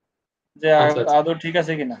যে আচ্ছা, আচ্ছা। আদৌ ঠিক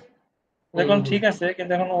আছে কিনা। হুম, এখন হুম। ঠিক আছে,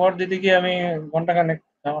 কিন্তু এখন ওয়ার্ড দিতে গিয়ে আমি ঘন্টা খানেক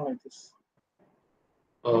ঝামেলা হইতেছে।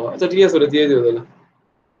 আচ্ছা ঠিক আছে, ওটা দিয়ে দিও তাহলে।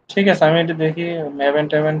 ঠিক আছে, আমি এটা দেখি ম্যাভেন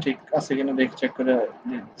ট্যাভেন ঠিক আছে কিনা দেখি, চেক করে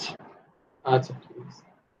দিয়ে দিচ্ছি। আচ্ছা ঠিক আছে।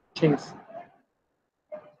 ঠিক আছে।